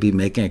guitars may be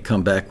making a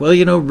comeback.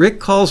 Well, Rick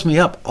calls me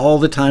up all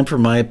the time for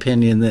my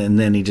opinion, and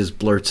then he just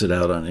blurts it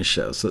out on his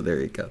show. So there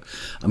you go.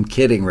 I'm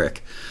kidding,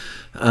 Rick.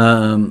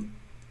 Quarantini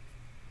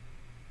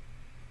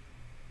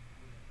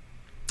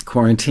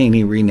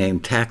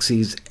renamed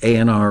Taxis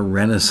A&R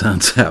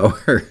Renaissance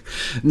Hour.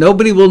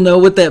 Nobody will know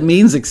what that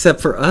means except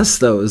for us,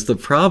 though, is the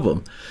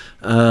problem.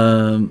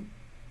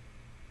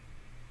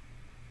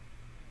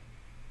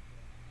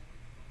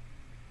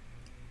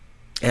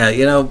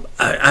 Yeah,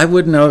 I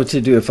wouldn't know what to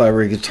do if I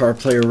were a guitar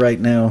player right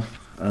now.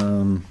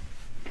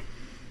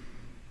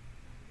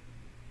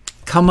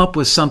 Come up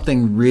with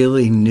something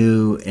really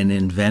new and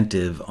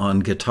inventive on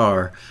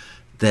guitar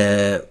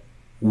that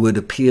would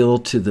appeal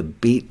to the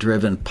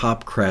beat-driven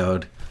pop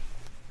crowd.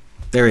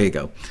 There you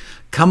go.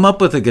 Come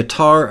up with a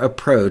guitar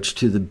approach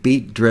to the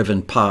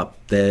beat-driven pop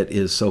that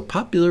is so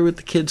popular with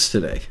the kids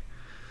today.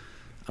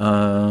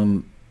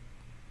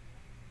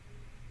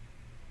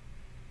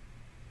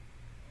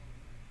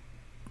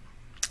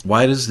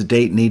 Why does the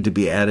date need to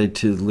be added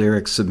to the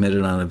lyrics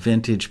submitted on a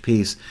vintage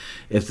piece?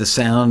 If the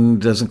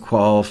sound doesn't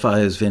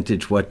qualify as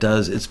vintage, what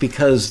does? It's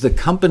because the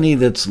company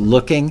that's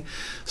looking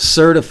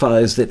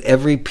certifies that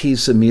every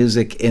piece of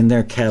music in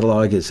their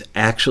catalog is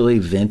actually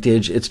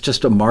vintage. It's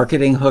just a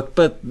marketing hook,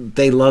 but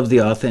they love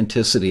the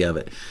authenticity of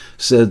it.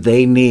 So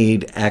they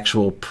need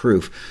actual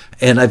proof.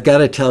 And I've got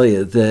to tell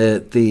you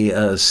that the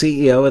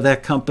CEO of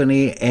that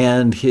company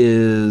and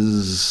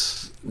his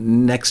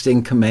next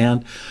in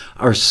command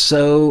are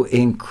so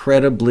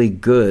incredibly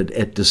good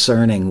at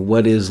discerning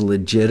what is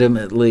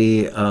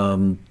legitimately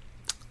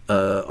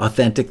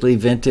authentically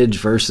vintage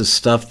versus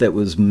stuff that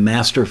was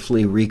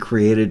masterfully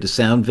recreated to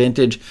sound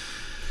vintage.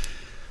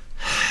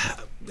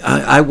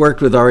 I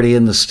worked with Artie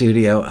in the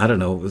studio, I don't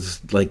know, it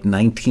was like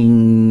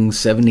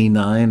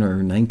 1979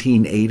 or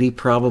 1980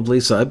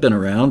 probably, so I've been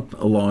around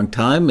a long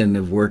time and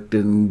have worked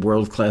in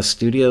world-class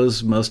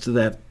studios most of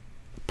that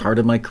part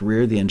of my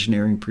career, the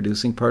engineering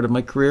producing part of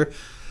my career.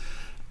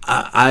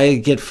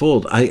 I get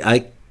fooled.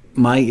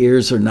 My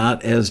ears are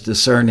not as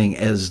discerning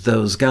as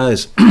those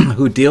guys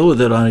who deal with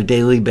it on a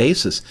daily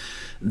basis.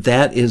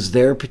 That is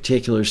their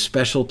particular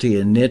specialty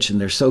and niche, and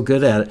they're so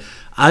good at it.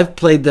 I've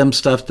played them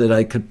stuff that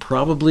I could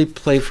probably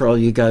play for all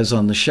you guys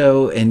on the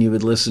show, and you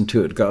would listen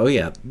to it and go, oh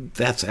yeah,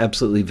 that's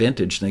absolutely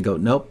vintage. And they go,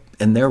 nope,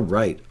 and they're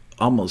right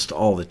almost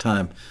all the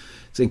time.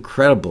 It's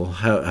incredible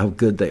how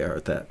good they are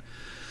at that.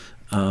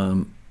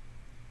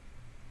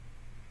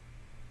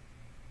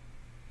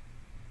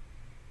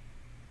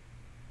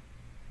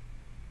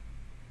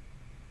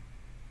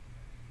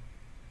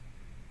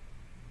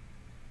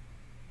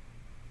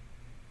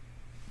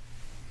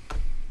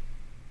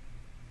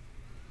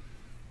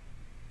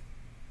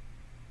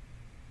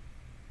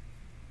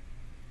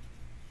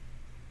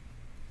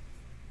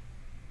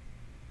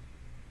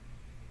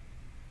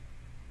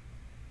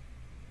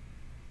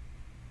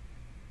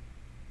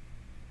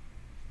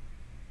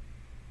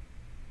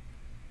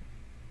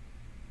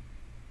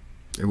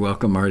 You're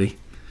welcome, Marty.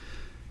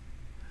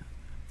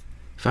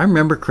 If I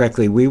remember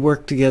correctly, we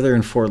worked together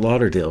in Fort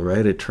Lauderdale,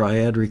 right, at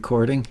Triad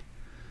Recording?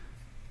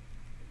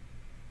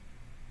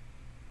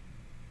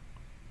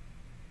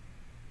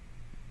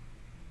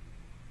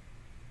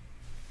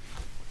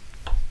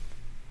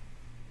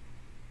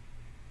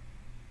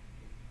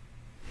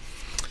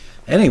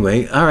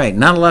 Anyway, all right,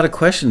 not a lot of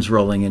questions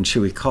rolling in.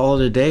 Should we call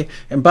it a day?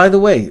 And by the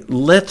way,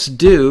 let's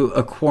do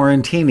a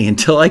Quarantini.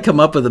 Until I come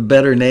up with a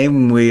better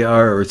name,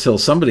 or until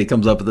somebody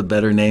comes up with a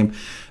better name,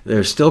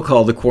 they're still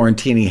called the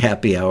Quarantini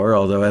Happy Hour,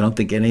 although I don't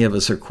think any of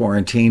us are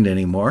quarantined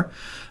anymore.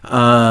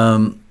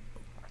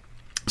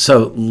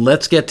 So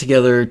let's get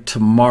together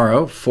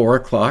tomorrow, 4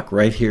 o'clock,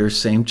 right here,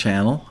 same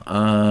channel.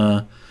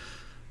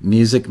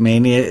 Music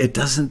Mania. It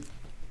doesn't...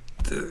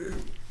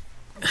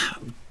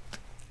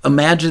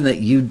 Imagine that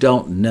you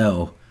don't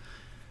know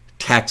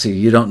Taxi,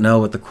 you don't know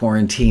what the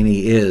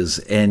Quarantini is,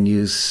 and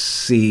you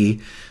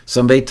see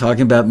somebody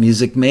talking about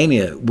Music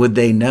Mania. Would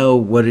they know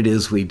what it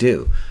is we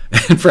do?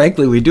 And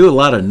frankly, we do a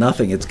lot of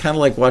nothing. It's kind of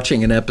like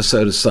watching an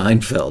episode of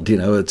Seinfeld. You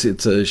know,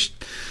 it's a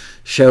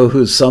show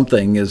whose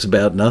something is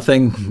about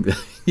nothing.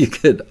 You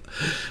could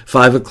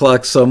 5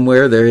 o'clock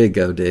somewhere. There you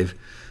go, Dave.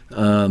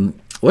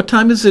 What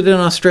time is it in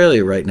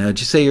Australia right now? Did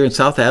you say you're in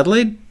South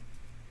Adelaide?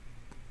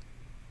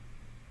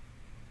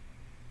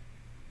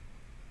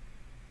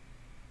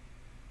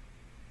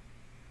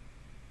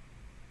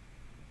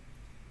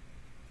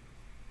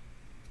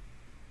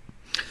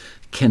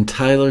 Can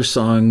Tyler's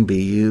song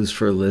be used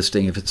for a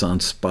listing if it's on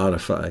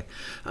Spotify?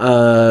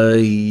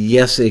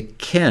 Yes, it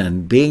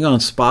can. Being on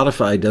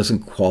Spotify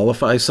doesn't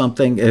qualify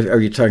something. Are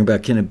you talking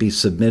about can it be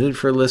submitted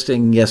for a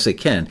listing? Yes, it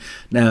can.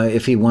 Now,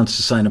 if he wants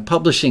to sign a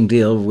publishing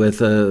deal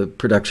with a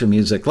production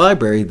music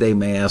library, they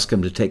may ask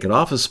him to take it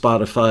off of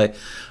Spotify.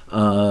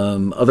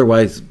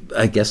 Otherwise,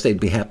 I guess they'd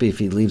be happy if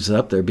he leaves it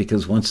up there,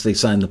 because once they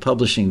sign the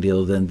publishing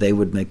deal, then they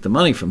would make the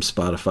money from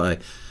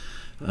Spotify.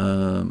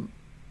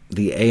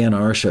 The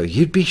A&R show,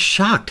 you'd be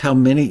shocked how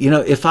many,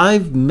 if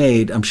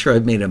I'm sure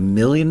I've made a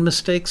million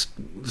mistakes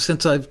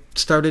since I've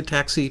started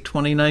Taxi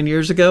 29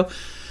 years ago.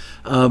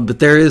 But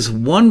there is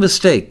one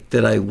mistake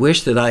that I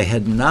wish that I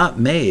had not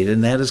made,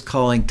 and that is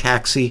calling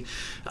Taxi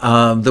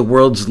the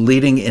world's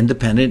leading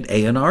independent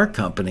A&R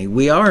company.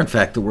 We are, in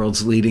fact, the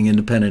world's leading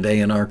independent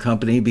A&R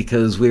company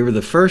because we were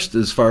the first,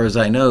 as far as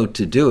I know,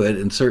 to do it,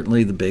 and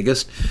certainly the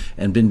biggest,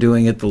 and been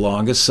doing it the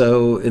longest.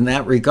 So in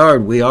that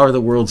regard, we are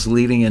the world's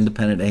leading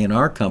independent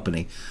A&R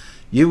company.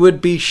 You would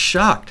be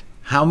shocked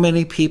how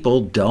many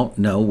people don't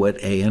know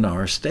what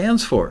A&R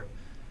stands for.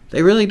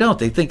 They really don't.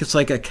 They think it's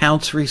like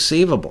accounts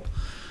receivable.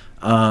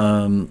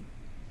 Happy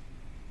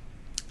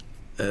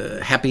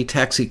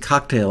Taxi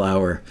Cocktail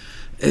Hour.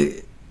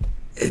 It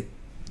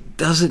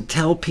doesn't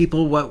tell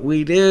people what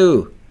we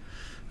do.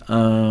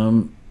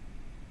 Tyler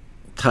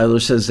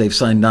says they've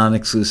signed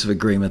non-exclusive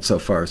agreements so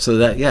far. So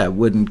that, it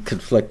wouldn't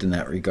conflict in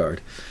that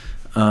regard.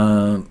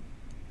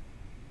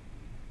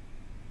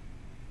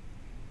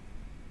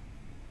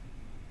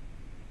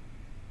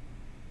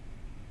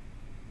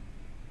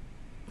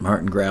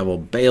 Martin Gravel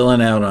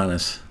bailing out on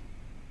us.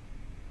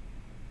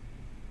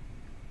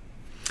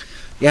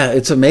 Yeah,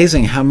 it's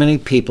amazing how many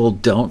people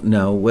don't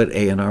know what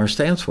A&R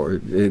stands for.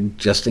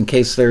 Just in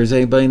case there's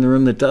anybody in the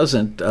room that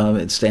doesn't,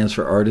 it stands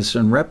for Artist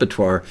and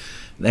Repertoire.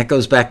 And that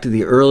goes back to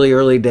the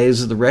early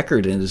days of the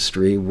record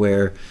industry,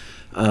 where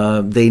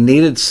they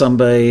needed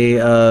somebody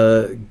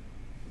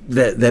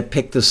that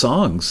picked the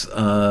songs.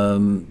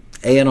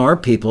 A&R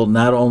people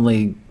not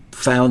only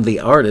found the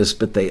artist,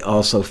 but they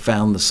also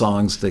found the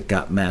songs that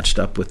got matched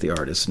up with the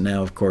artist.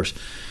 Now, of course,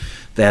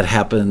 that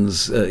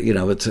happens,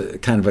 it's a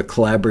kind of a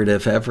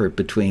collaborative effort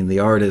between the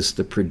artist,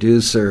 the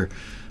producer,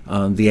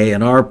 the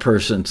A&R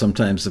person,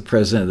 sometimes the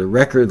president of the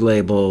record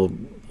label.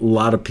 A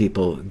lot of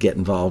people get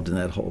involved in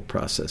that whole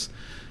process.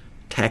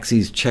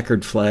 Taxi's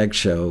Checkered Flag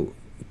Show.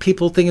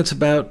 People think it's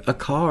about a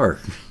car.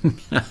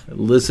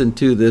 Listen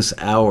to this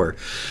hour.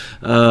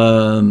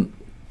 Let's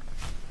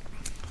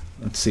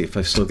see if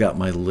I've still got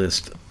my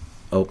list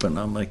open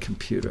on my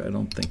computer. I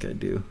don't think I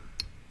do.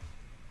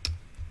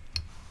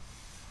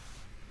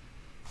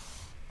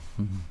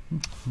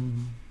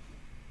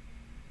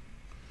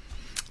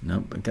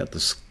 Nope, I got the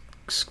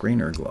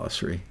screener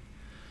glossary.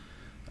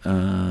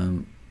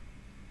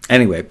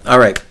 Anyway, all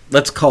right,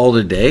 let's call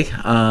it a day.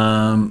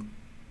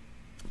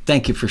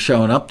 Thank you for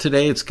showing up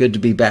today. It's good to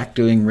be back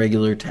doing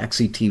regular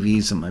Taxi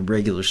TVs in my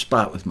regular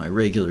spot with my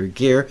regular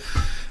gear.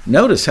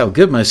 Notice how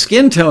good my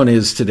skin tone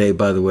is today,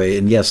 by the way.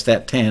 And yes,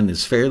 that tan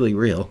is fairly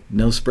real.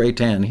 No spray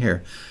tan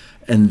here.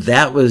 And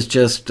that was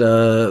just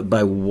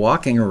by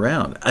walking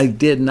around. I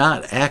did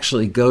not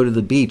actually go to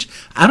the beach.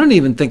 I don't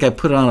even think I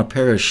put on a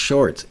pair of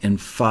shorts in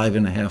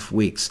 5.5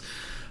 weeks.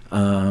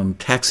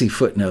 Taxi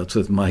footnotes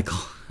with Michael.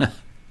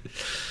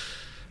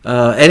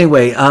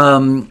 Anyway,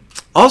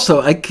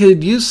 also, I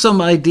could use some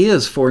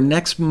ideas for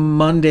next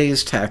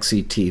Monday's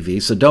Taxi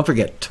TV. So don't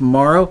forget,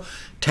 tomorrow,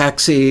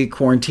 Taxi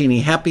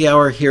Quarantini Happy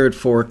Hour here at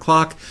 4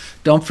 o'clock.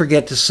 Don't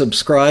forget to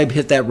subscribe.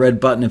 Hit that red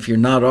button if you're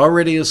not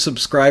already a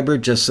subscriber,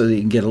 just so that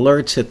you can get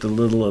alerts. Hit the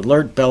little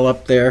alert bell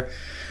up there.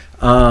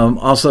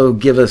 Also,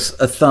 give us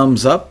a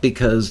thumbs up,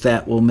 because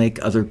that will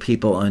make other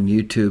people on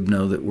YouTube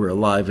know that we're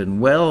alive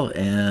and well.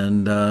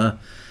 And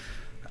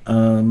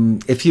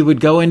if you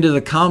would go into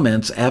the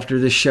comments after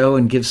the show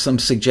and give some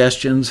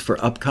suggestions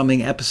for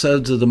upcoming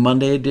episodes of the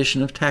Monday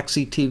edition of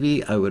Taxi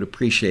TV, I would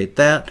appreciate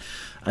that.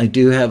 I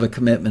do have a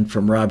commitment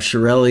from Rob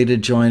Shirelli to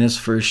join us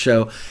for a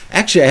show.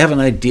 Actually, I have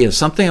an idea,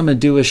 something I'm going to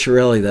do with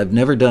Shirelli that I've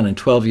never done in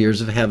 12 years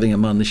of having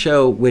him on the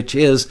show, which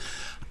is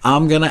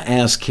I'm going to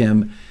ask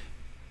him,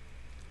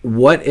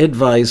 what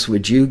advice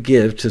would you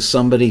give to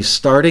somebody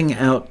starting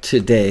out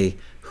today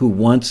who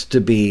wants to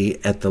be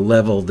at the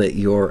level that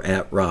you're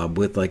at, Rob,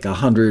 with like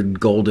 100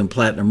 gold and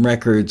platinum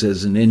records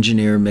as an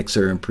engineer,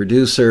 mixer, and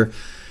producer?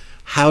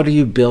 How do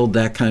you build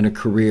that kind of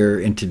career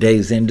in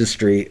today's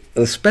industry,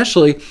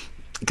 especially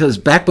because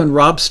back when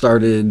Rob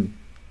started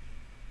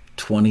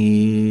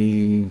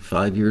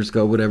 25 years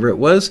ago, whatever it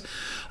was,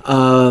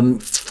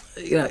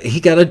 he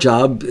got a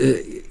job,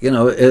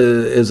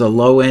 as a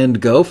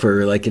low-end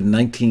gopher, like in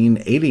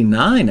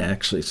 1989,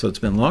 actually. So it's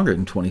been longer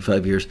than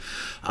 25 years,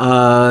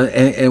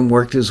 and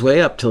worked his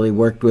way up till he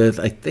worked with,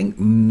 I think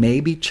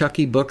maybe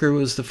Chucky Booker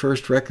was the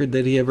first record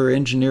that he ever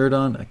engineered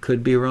on. I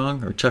could be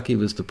wrong, or Chucky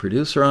was the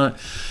producer on it.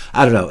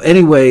 I don't know.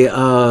 Anyway,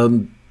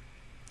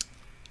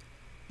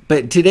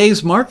 but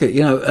today's market,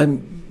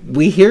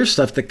 we hear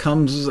stuff that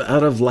comes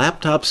out of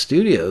laptop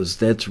studios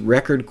that's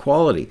record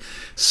quality.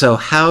 So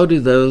how do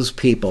those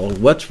people,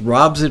 what's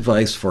Rob's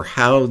advice for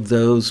how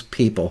those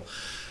people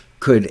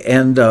could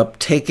end up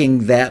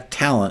taking that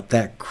talent,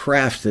 that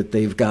craft that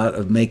they've got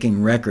of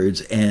making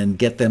records, and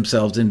get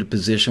themselves into a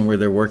position where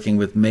they're working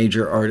with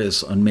major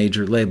artists on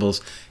major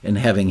labels and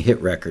having hit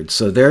records?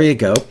 So there you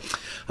go.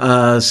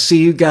 See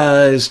you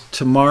guys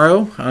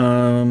tomorrow.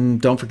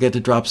 Don't forget to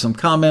drop some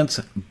comments.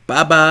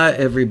 Bye-bye,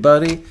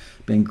 everybody.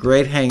 Been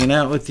great hanging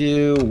out with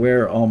you.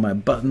 Where are all my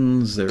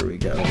buttons? There we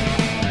go.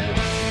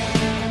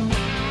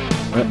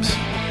 Whoops.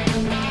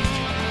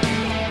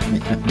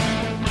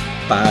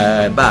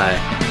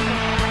 Bye-bye.